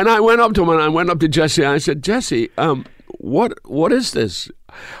you? And I went up to him, and I went up to Jesse, and I said, Jesse, what is this?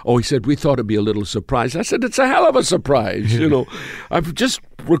 Oh, he said, we thought it'd be a little surprise. I said, it's a hell of a surprise. You know, I've just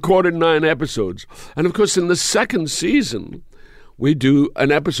recorded 9 episodes. And of course, in the second season, we do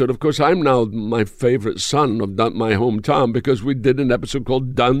an episode. Of course, I'm now my favorite son of my hometown because we did an episode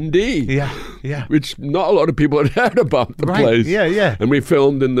called Dundee. Yeah. Which not a lot of people had heard about the place. Yeah. And we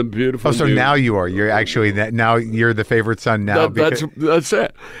filmed in the beautiful. Oh, so now you are. You're actually now you're the favorite son now. That's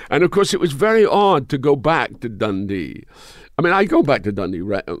it. And of course, it was very odd to go back to Dundee. I mean, I go back to Dundee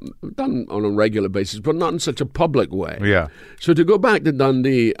done on a regular basis, but not in such a public way. Yeah. So to go back to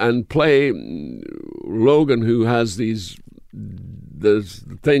Dundee and play Logan, who has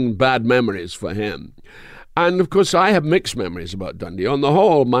bad memories for him. And of course, I have mixed memories about Dundee. On the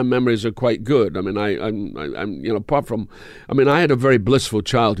whole, my memories are quite good. I mean, I'm you know, apart from, I mean, I had a very blissful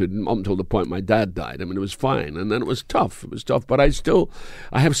childhood up until the point my dad died. I mean, it was fine, and then it was tough. But I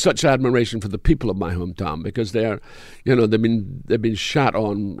have such admiration for the people of my hometown because they're, you know, they've been shat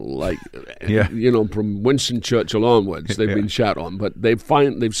on like, you know, from Winston Churchill onwards. They've been shat on, but they've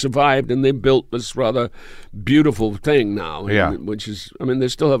survived, and they've built this rather beautiful thing now. Which is, I mean, they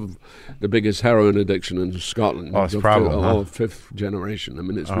still have the biggest heroin addiction in Scotland. Oh, it's a problem. 5th generation. I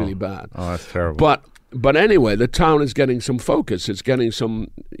mean, it's really bad. Oh, that's terrible. But anyway, the town is getting some focus. It's getting some,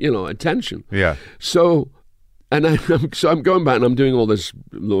 you know, attention. Yeah. So, and I'm going back and I'm doing all this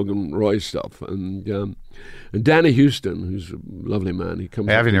Logan Roy stuff. And Danny Houston, who's a lovely man, he comes.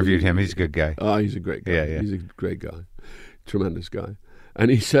 I've interviewed him. He's a good guy. Oh, he's a great guy. Yeah. He's a great guy, tremendous guy.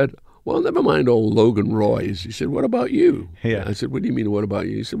 And he said, well, never mind all Logan Roys. He said, what about you? Yeah. I said, what do you mean, what about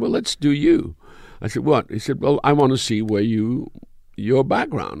you? He said, well, let's do you. I said, what? He said, well, I want to see where you your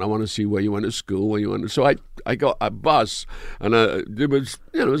background. I want to see where you went to school, where you went to. So I got a bus, and it was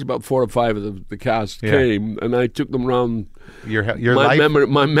about 4 or 5 of the cast came, and I took them around your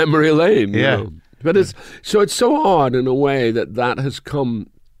my memory lane. Yeah. You know? But it's so odd in a way that has come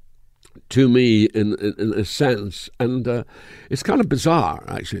to me in a sense, and it's kind of bizarre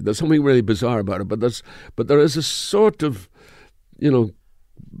actually. There's something really bizarre about it, but there is a sort of,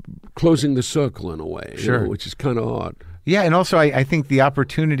 closing the circle in a way, sure, which is kind of odd. Yeah, and also I think the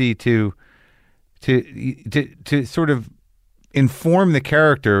opportunity to sort of inform the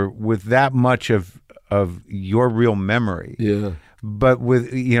character with that much of your real memory. Yeah. But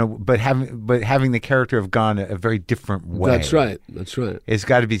having the character have gone a very different way. That's right. It's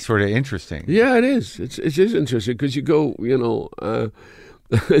got to be sort of interesting. Yeah, it is. It is interesting because you go, I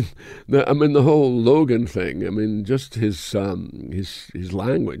mean, the whole Logan thing. I mean, just his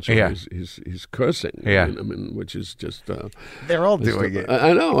language, his cursing. Yeah. I mean, which is just they're all doing it.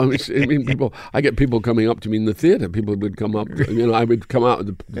 I know. I mean, people. I get people coming up to me in the theater. People would come up. I would come out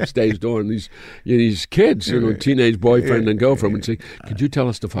of the stage door, and these kids, teenage boyfriend and girlfriend, would say, "Could you tell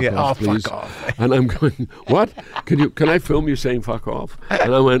us to fuck off, please?" Fuck off. And I'm going, "What? Can I film you saying fuck off?"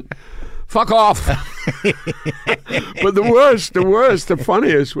 And I went, "Fuck off!" But the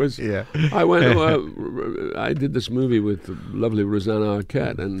funniest was, I went. I did this movie with the lovely Rosanna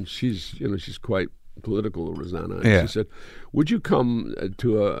Arquette, and she's quite political, Rosanna. And she said, "Would you come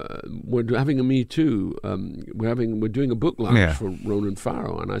we're having a Me Too? We're doing a book launch for Ronan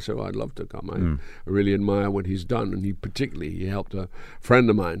Farrow." And I said, "Well, I'd love to come. I really admire what he's done, and he helped a friend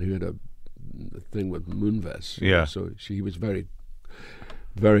of mine who had a thing with Moonves. Yeah, so he was very."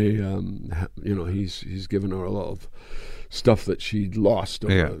 He's given her a lot of stuff that she'd lost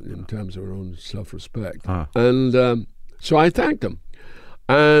in terms of her own self-respect. And so I thanked him.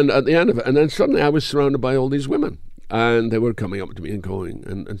 And at the end of it, and then suddenly I was surrounded by all these women. And they were coming up to me and going,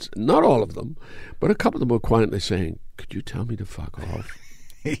 and not all of them, but a couple of them were quietly saying, "Could you tell me to fuck off?"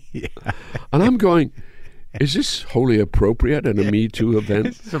 And I'm going, is this wholly appropriate in a Me Too event?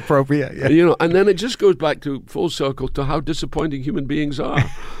 It's appropriate, yeah. And then it just goes back to full circle to how disappointing human beings are.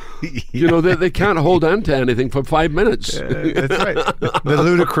 They can't hold on to anything for 5 minutes. That's right. The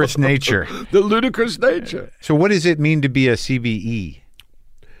ludicrous nature. The ludicrous nature. So what does it mean to be a CBE?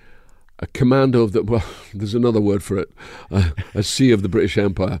 A commando of well, there's another word for it. A C of the British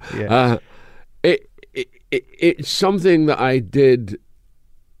Empire. Yeah. It's something that I did.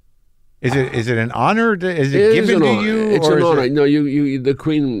 Is it an honor? Is it given to you? It's an honor. No, you the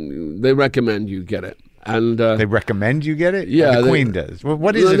Queen. They recommend you get it, and they recommend you get it. Yeah, the Queen does. Well,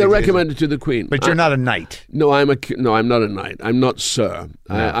 what is it? They recommend it to the Queen. But you're not a knight. No, I'm not a knight. I'm not Sir.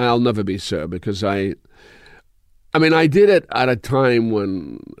 No. I'll never be Sir because I mean, I did it at a time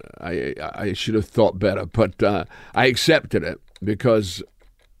when I should have thought better, but I accepted it because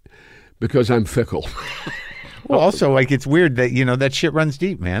I'm fickle. Well, also, it's weird that, that shit runs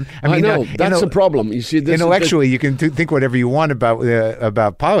deep, man. I know. That's the problem. You see, intellectually, you can think whatever you want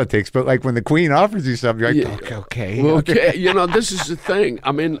about politics, but when the Queen offers you something, you're like, okay. This is the thing.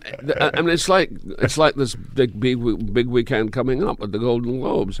 I mean, it's like this big weekend coming up with the Golden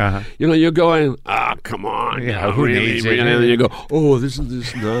Globes. Uh-huh. You're going, come on. Who needs it? And you go, oh, isn't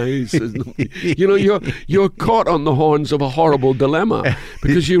this nice? You're caught on the horns of a horrible dilemma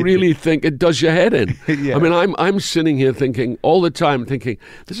because you really think it does your head in. Yeah. I mean, I'm sitting here thinking all the time,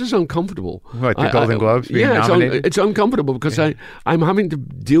 this is uncomfortable. What, the Golden Globes being nominated? It's uncomfortable because I'm having to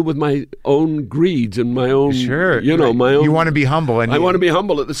deal with my own greeds and my own, my own. You want to be humble, and I want to be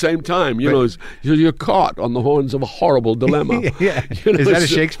humble at the same time. You're caught on the horns of a horrible dilemma. Yeah, is that a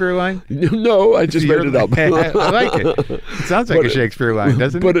Shakespeare line? No, I just made it up. I like it. It sounds like a Shakespeare line,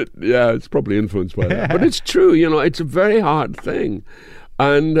 doesn't it? But it's probably influenced by that. But it's true. It's a very hard thing.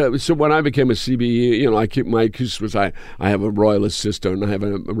 And so when I became a CBE, I keep my excuse was I have a royalist sister and I have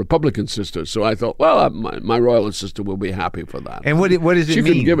a Republican sister. So I thought, well, my royalist sister will be happy for that. And what does it mean? She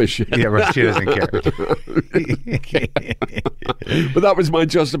couldn't give a shit. Yeah, right, she doesn't care. But that was my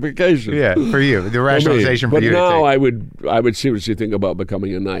justification. Yeah, for you, the rationalization for you. But now I would seriously think about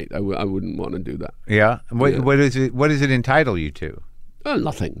becoming a knight. I wouldn't want to do that. Yeah. What does it entitle you to?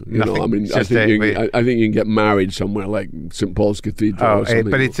 Nothing. Nothing. I mean, I think you can get married somewhere like St. Paul's Cathedral or something.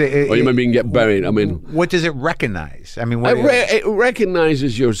 But or you maybe can get buried. I mean, what does it recognize? I mean, it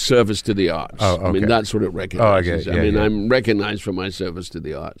recognizes your service to the arts. Oh, okay. I mean, that's what it recognizes. I'm recognized for my service to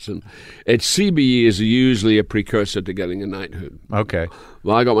the arts, and CBE is usually a precursor to getting a knighthood. Okay.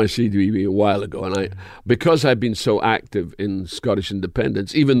 Well, I got my CBE a while ago, and because I've been so active in Scottish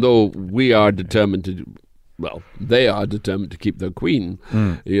independence, even though we are determined to well, they are determined to keep their queen.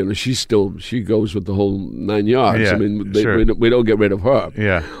 You know, she goes with the whole 9 yards. Yeah, I mean, sure. we don't get rid of her.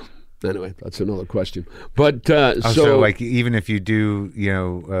 Yeah. Anyway, that's another question. But so, like, even if you do, you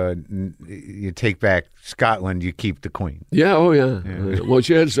know, you take back Scotland, you keep the Queen. Yeah. Oh, yeah. Well,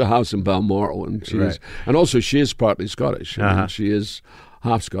 she has a house in Balmoral, and and also she is partly Scottish. I mean, she is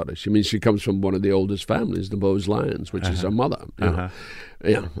half Scottish. I mean, she comes from one of the oldest families, the Bowes Lyons, which is her mother. You know?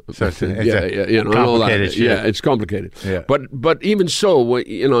 Yeah, so it's you know, complicated. Yeah, it's complicated. Yeah. But even so,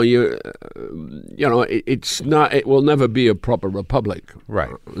 you know, it's not. It will never be a proper republic. Right.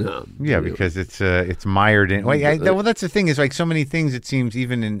 Yeah, because it's mired in. Well, that's the thing. Is like so many things. It seems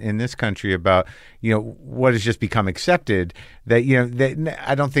even in this country about, you know, what has just become accepted that, you know, that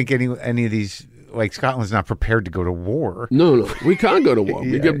I don't think any of these. Like, Scotland's not prepared to go to war. No, we can't go to war.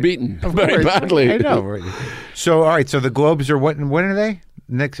 We get beaten very badly. I know. So, all right. So the Globes are when are they?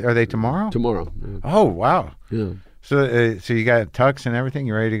 Next, are they tomorrow? Tomorrow. Yeah. Oh, wow. Yeah. So you got tux and everything?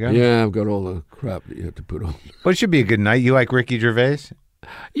 You ready to go? Yeah, I've got all the crap that you have to put on. Well, it should be a good night. You like Ricky Gervais?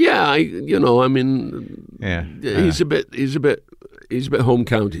 Yeah, he's a bit home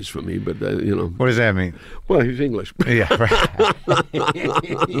counties for me, but you know. What does that mean? Well, he's English. Yeah, right.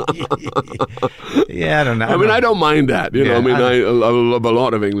 Yeah, I don't know. I don't mind that. You know, I mean, I love a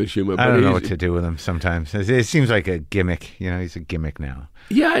lot of English humor. But I don't know what to do with him sometimes. It seems like a gimmick. You know, he's a gimmick now.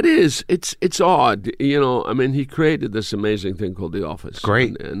 Yeah, it is. It's odd. You know, I mean, he created this amazing thing called The Office.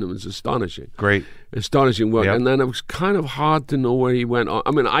 Great. And it was astonishing. Great. Astonishing work. Yep. And then it was kind of hard to know where he went on.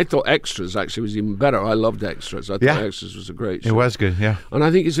 I mean, I thought Extras actually was even better. I loved Extras. I thought Extras was a great show. It was good, yeah. And I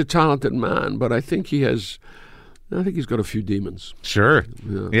think he's a talented man, but I think he's got a few demons. Sure.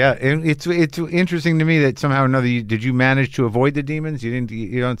 Yeah. And it's interesting to me that somehow or another, did you manage to avoid the demons?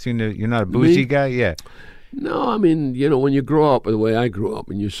 You don't seem to, you're not a boozy guy? Yeah. No, I mean, you know, when you grow up the way I grew up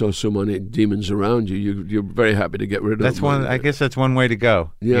and you saw so many demons around you, you're very happy to get rid of them. I guess that's one way to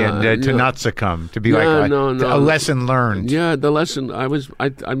go. Yeah. To not succumb, to be a lesson learned. Yeah, the lesson,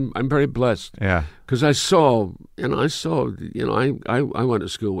 I'm very blessed. Yeah. Because I went to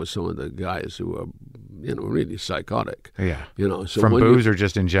school with some of the guys who were, you know, really psychotic. Yeah. You know, so from booze or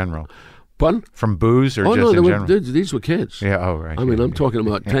just in general? Pardon? From booze or just in general? These were kids. Yeah, oh, right. I mean, I'm talking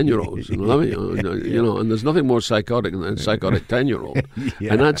about 10-year-olds. You know, and there's nothing more psychotic than a psychotic 10-year-old.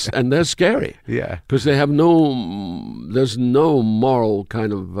 Yeah. And they're scary. Yeah. Because there's no moral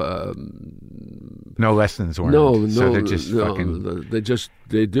kind of... no lessons learned. No. So they're just fucking...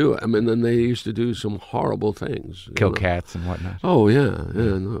 They do. I mean, then they used to do some horrible things. Kill cats and whatnot. Oh, yeah.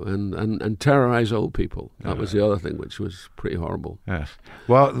 And terrorize old people. That was the other thing, which was pretty horrible. Yes.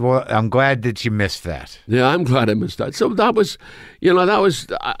 Well, I'm glad that you missed that. Yeah, I'm glad I missed that. So that was,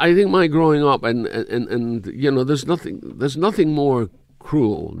 I think my growing up, and you know, there's nothing more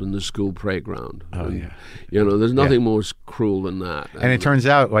cruel than the school playground. Oh, yeah. You know, there's nothing more cruel than that. And it turns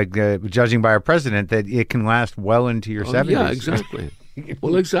out, like, judging by our president, that it can last well into your 70s. Yeah, exactly.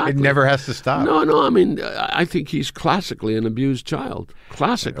 Well, exactly. It never has to stop. No. I mean, I think he's classically an abused child.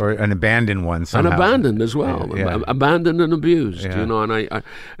 Classically. Or an abandoned one somehow. And abandoned as well. Yeah. Abandoned and abused. Yeah. You know, and I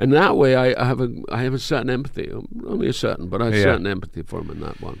and that way I have a certain empathy. Only a certain, but I have certain empathy for him in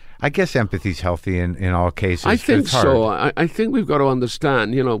that one. I guess empathy's healthy in all cases. I think so. I think we've got to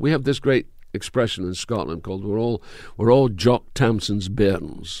understand. You know, we have this great expression in Scotland called "we're all Jock Tamson's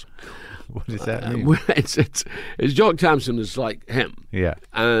bairns." What does that mean? It's Jock Tamson is like him. Yeah.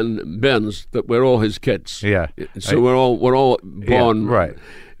 And Burns, that we're all his kids. Yeah. So we're all born right.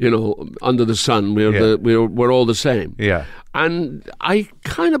 You know, under the sun. We're all the same. Yeah. And I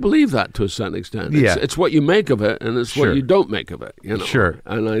kind of believe that to a certain extent. It's what you make of it, and it's what you don't make of it. You know. Sure.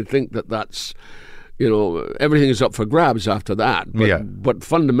 And I think that's. You know, everything is up for grabs after that. But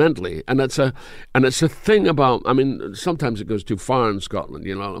fundamentally, and it's a thing about. I mean, sometimes it goes too far in Scotland.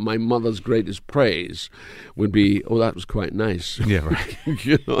 You know, my mother's greatest praise would be, "Oh, that was quite nice." Yeah, right.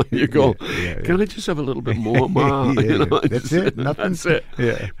 You know, you go, "Can I just have a little bit more, Ma?" You know, that's it. That's it.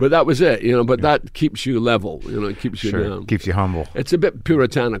 Yeah. But that was it. You know, but that keeps you level. You know, it keeps you down. Keeps you humble. It's a bit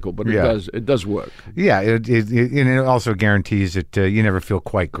puritanical, but it does work. Yeah, and it also guarantees that you never feel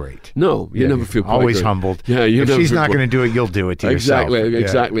quite great. No, you never feel quite always humbled. Yeah, if she's not going to do it, you'll do it to yourself.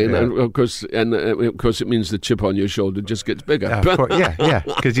 Exactly. And of course, it means the chip on your shoulder just gets bigger. Of course,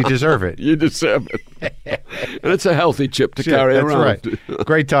 because you deserve it. You deserve it. And it's a healthy chip to carry around. That's right.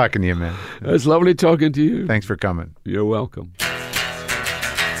 Great talking to you, man. It's lovely talking to you. Thanks for coming. You're welcome.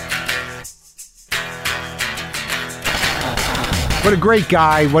 What a great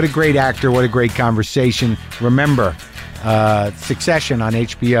guy. What a great actor. What a great conversation. Remember, Succession on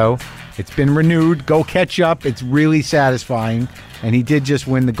HBO. It's been renewed. Go catch up. It's really satisfying. and he did just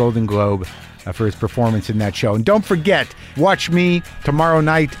win the Golden Globe for his performance in that show. And don't forget, watch me tomorrow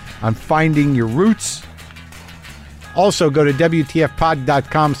night on Finding Your Roots. Also, go to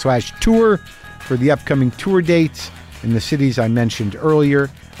WTFpod.com/tour for the upcoming tour dates in the cities I mentioned earlier.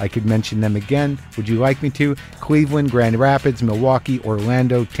 I could mention them again. Would you like me to? Cleveland, Grand Rapids, Milwaukee,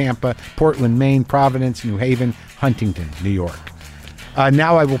 Orlando, Tampa, Portland, Maine, Providence, New Haven, Huntington, New York.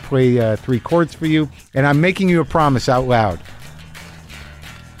 Now I will play 3 chords for you, and I'm making you a promise out loud.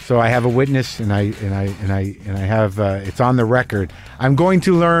 So I have a witness, and I have it's on the record. I'm going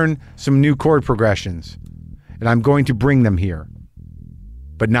to learn some new chord progressions, and I'm going to bring them here,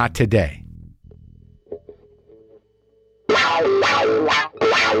 but not today.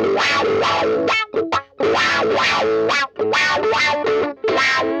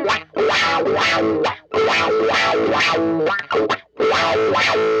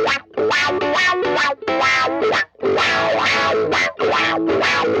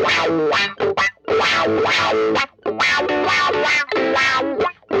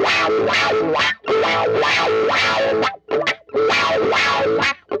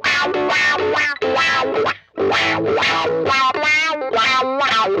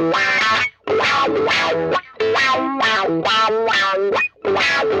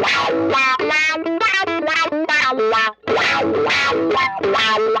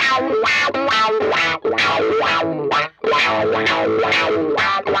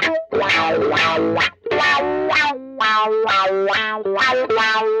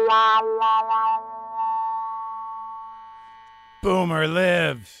 Boomer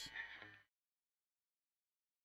lives.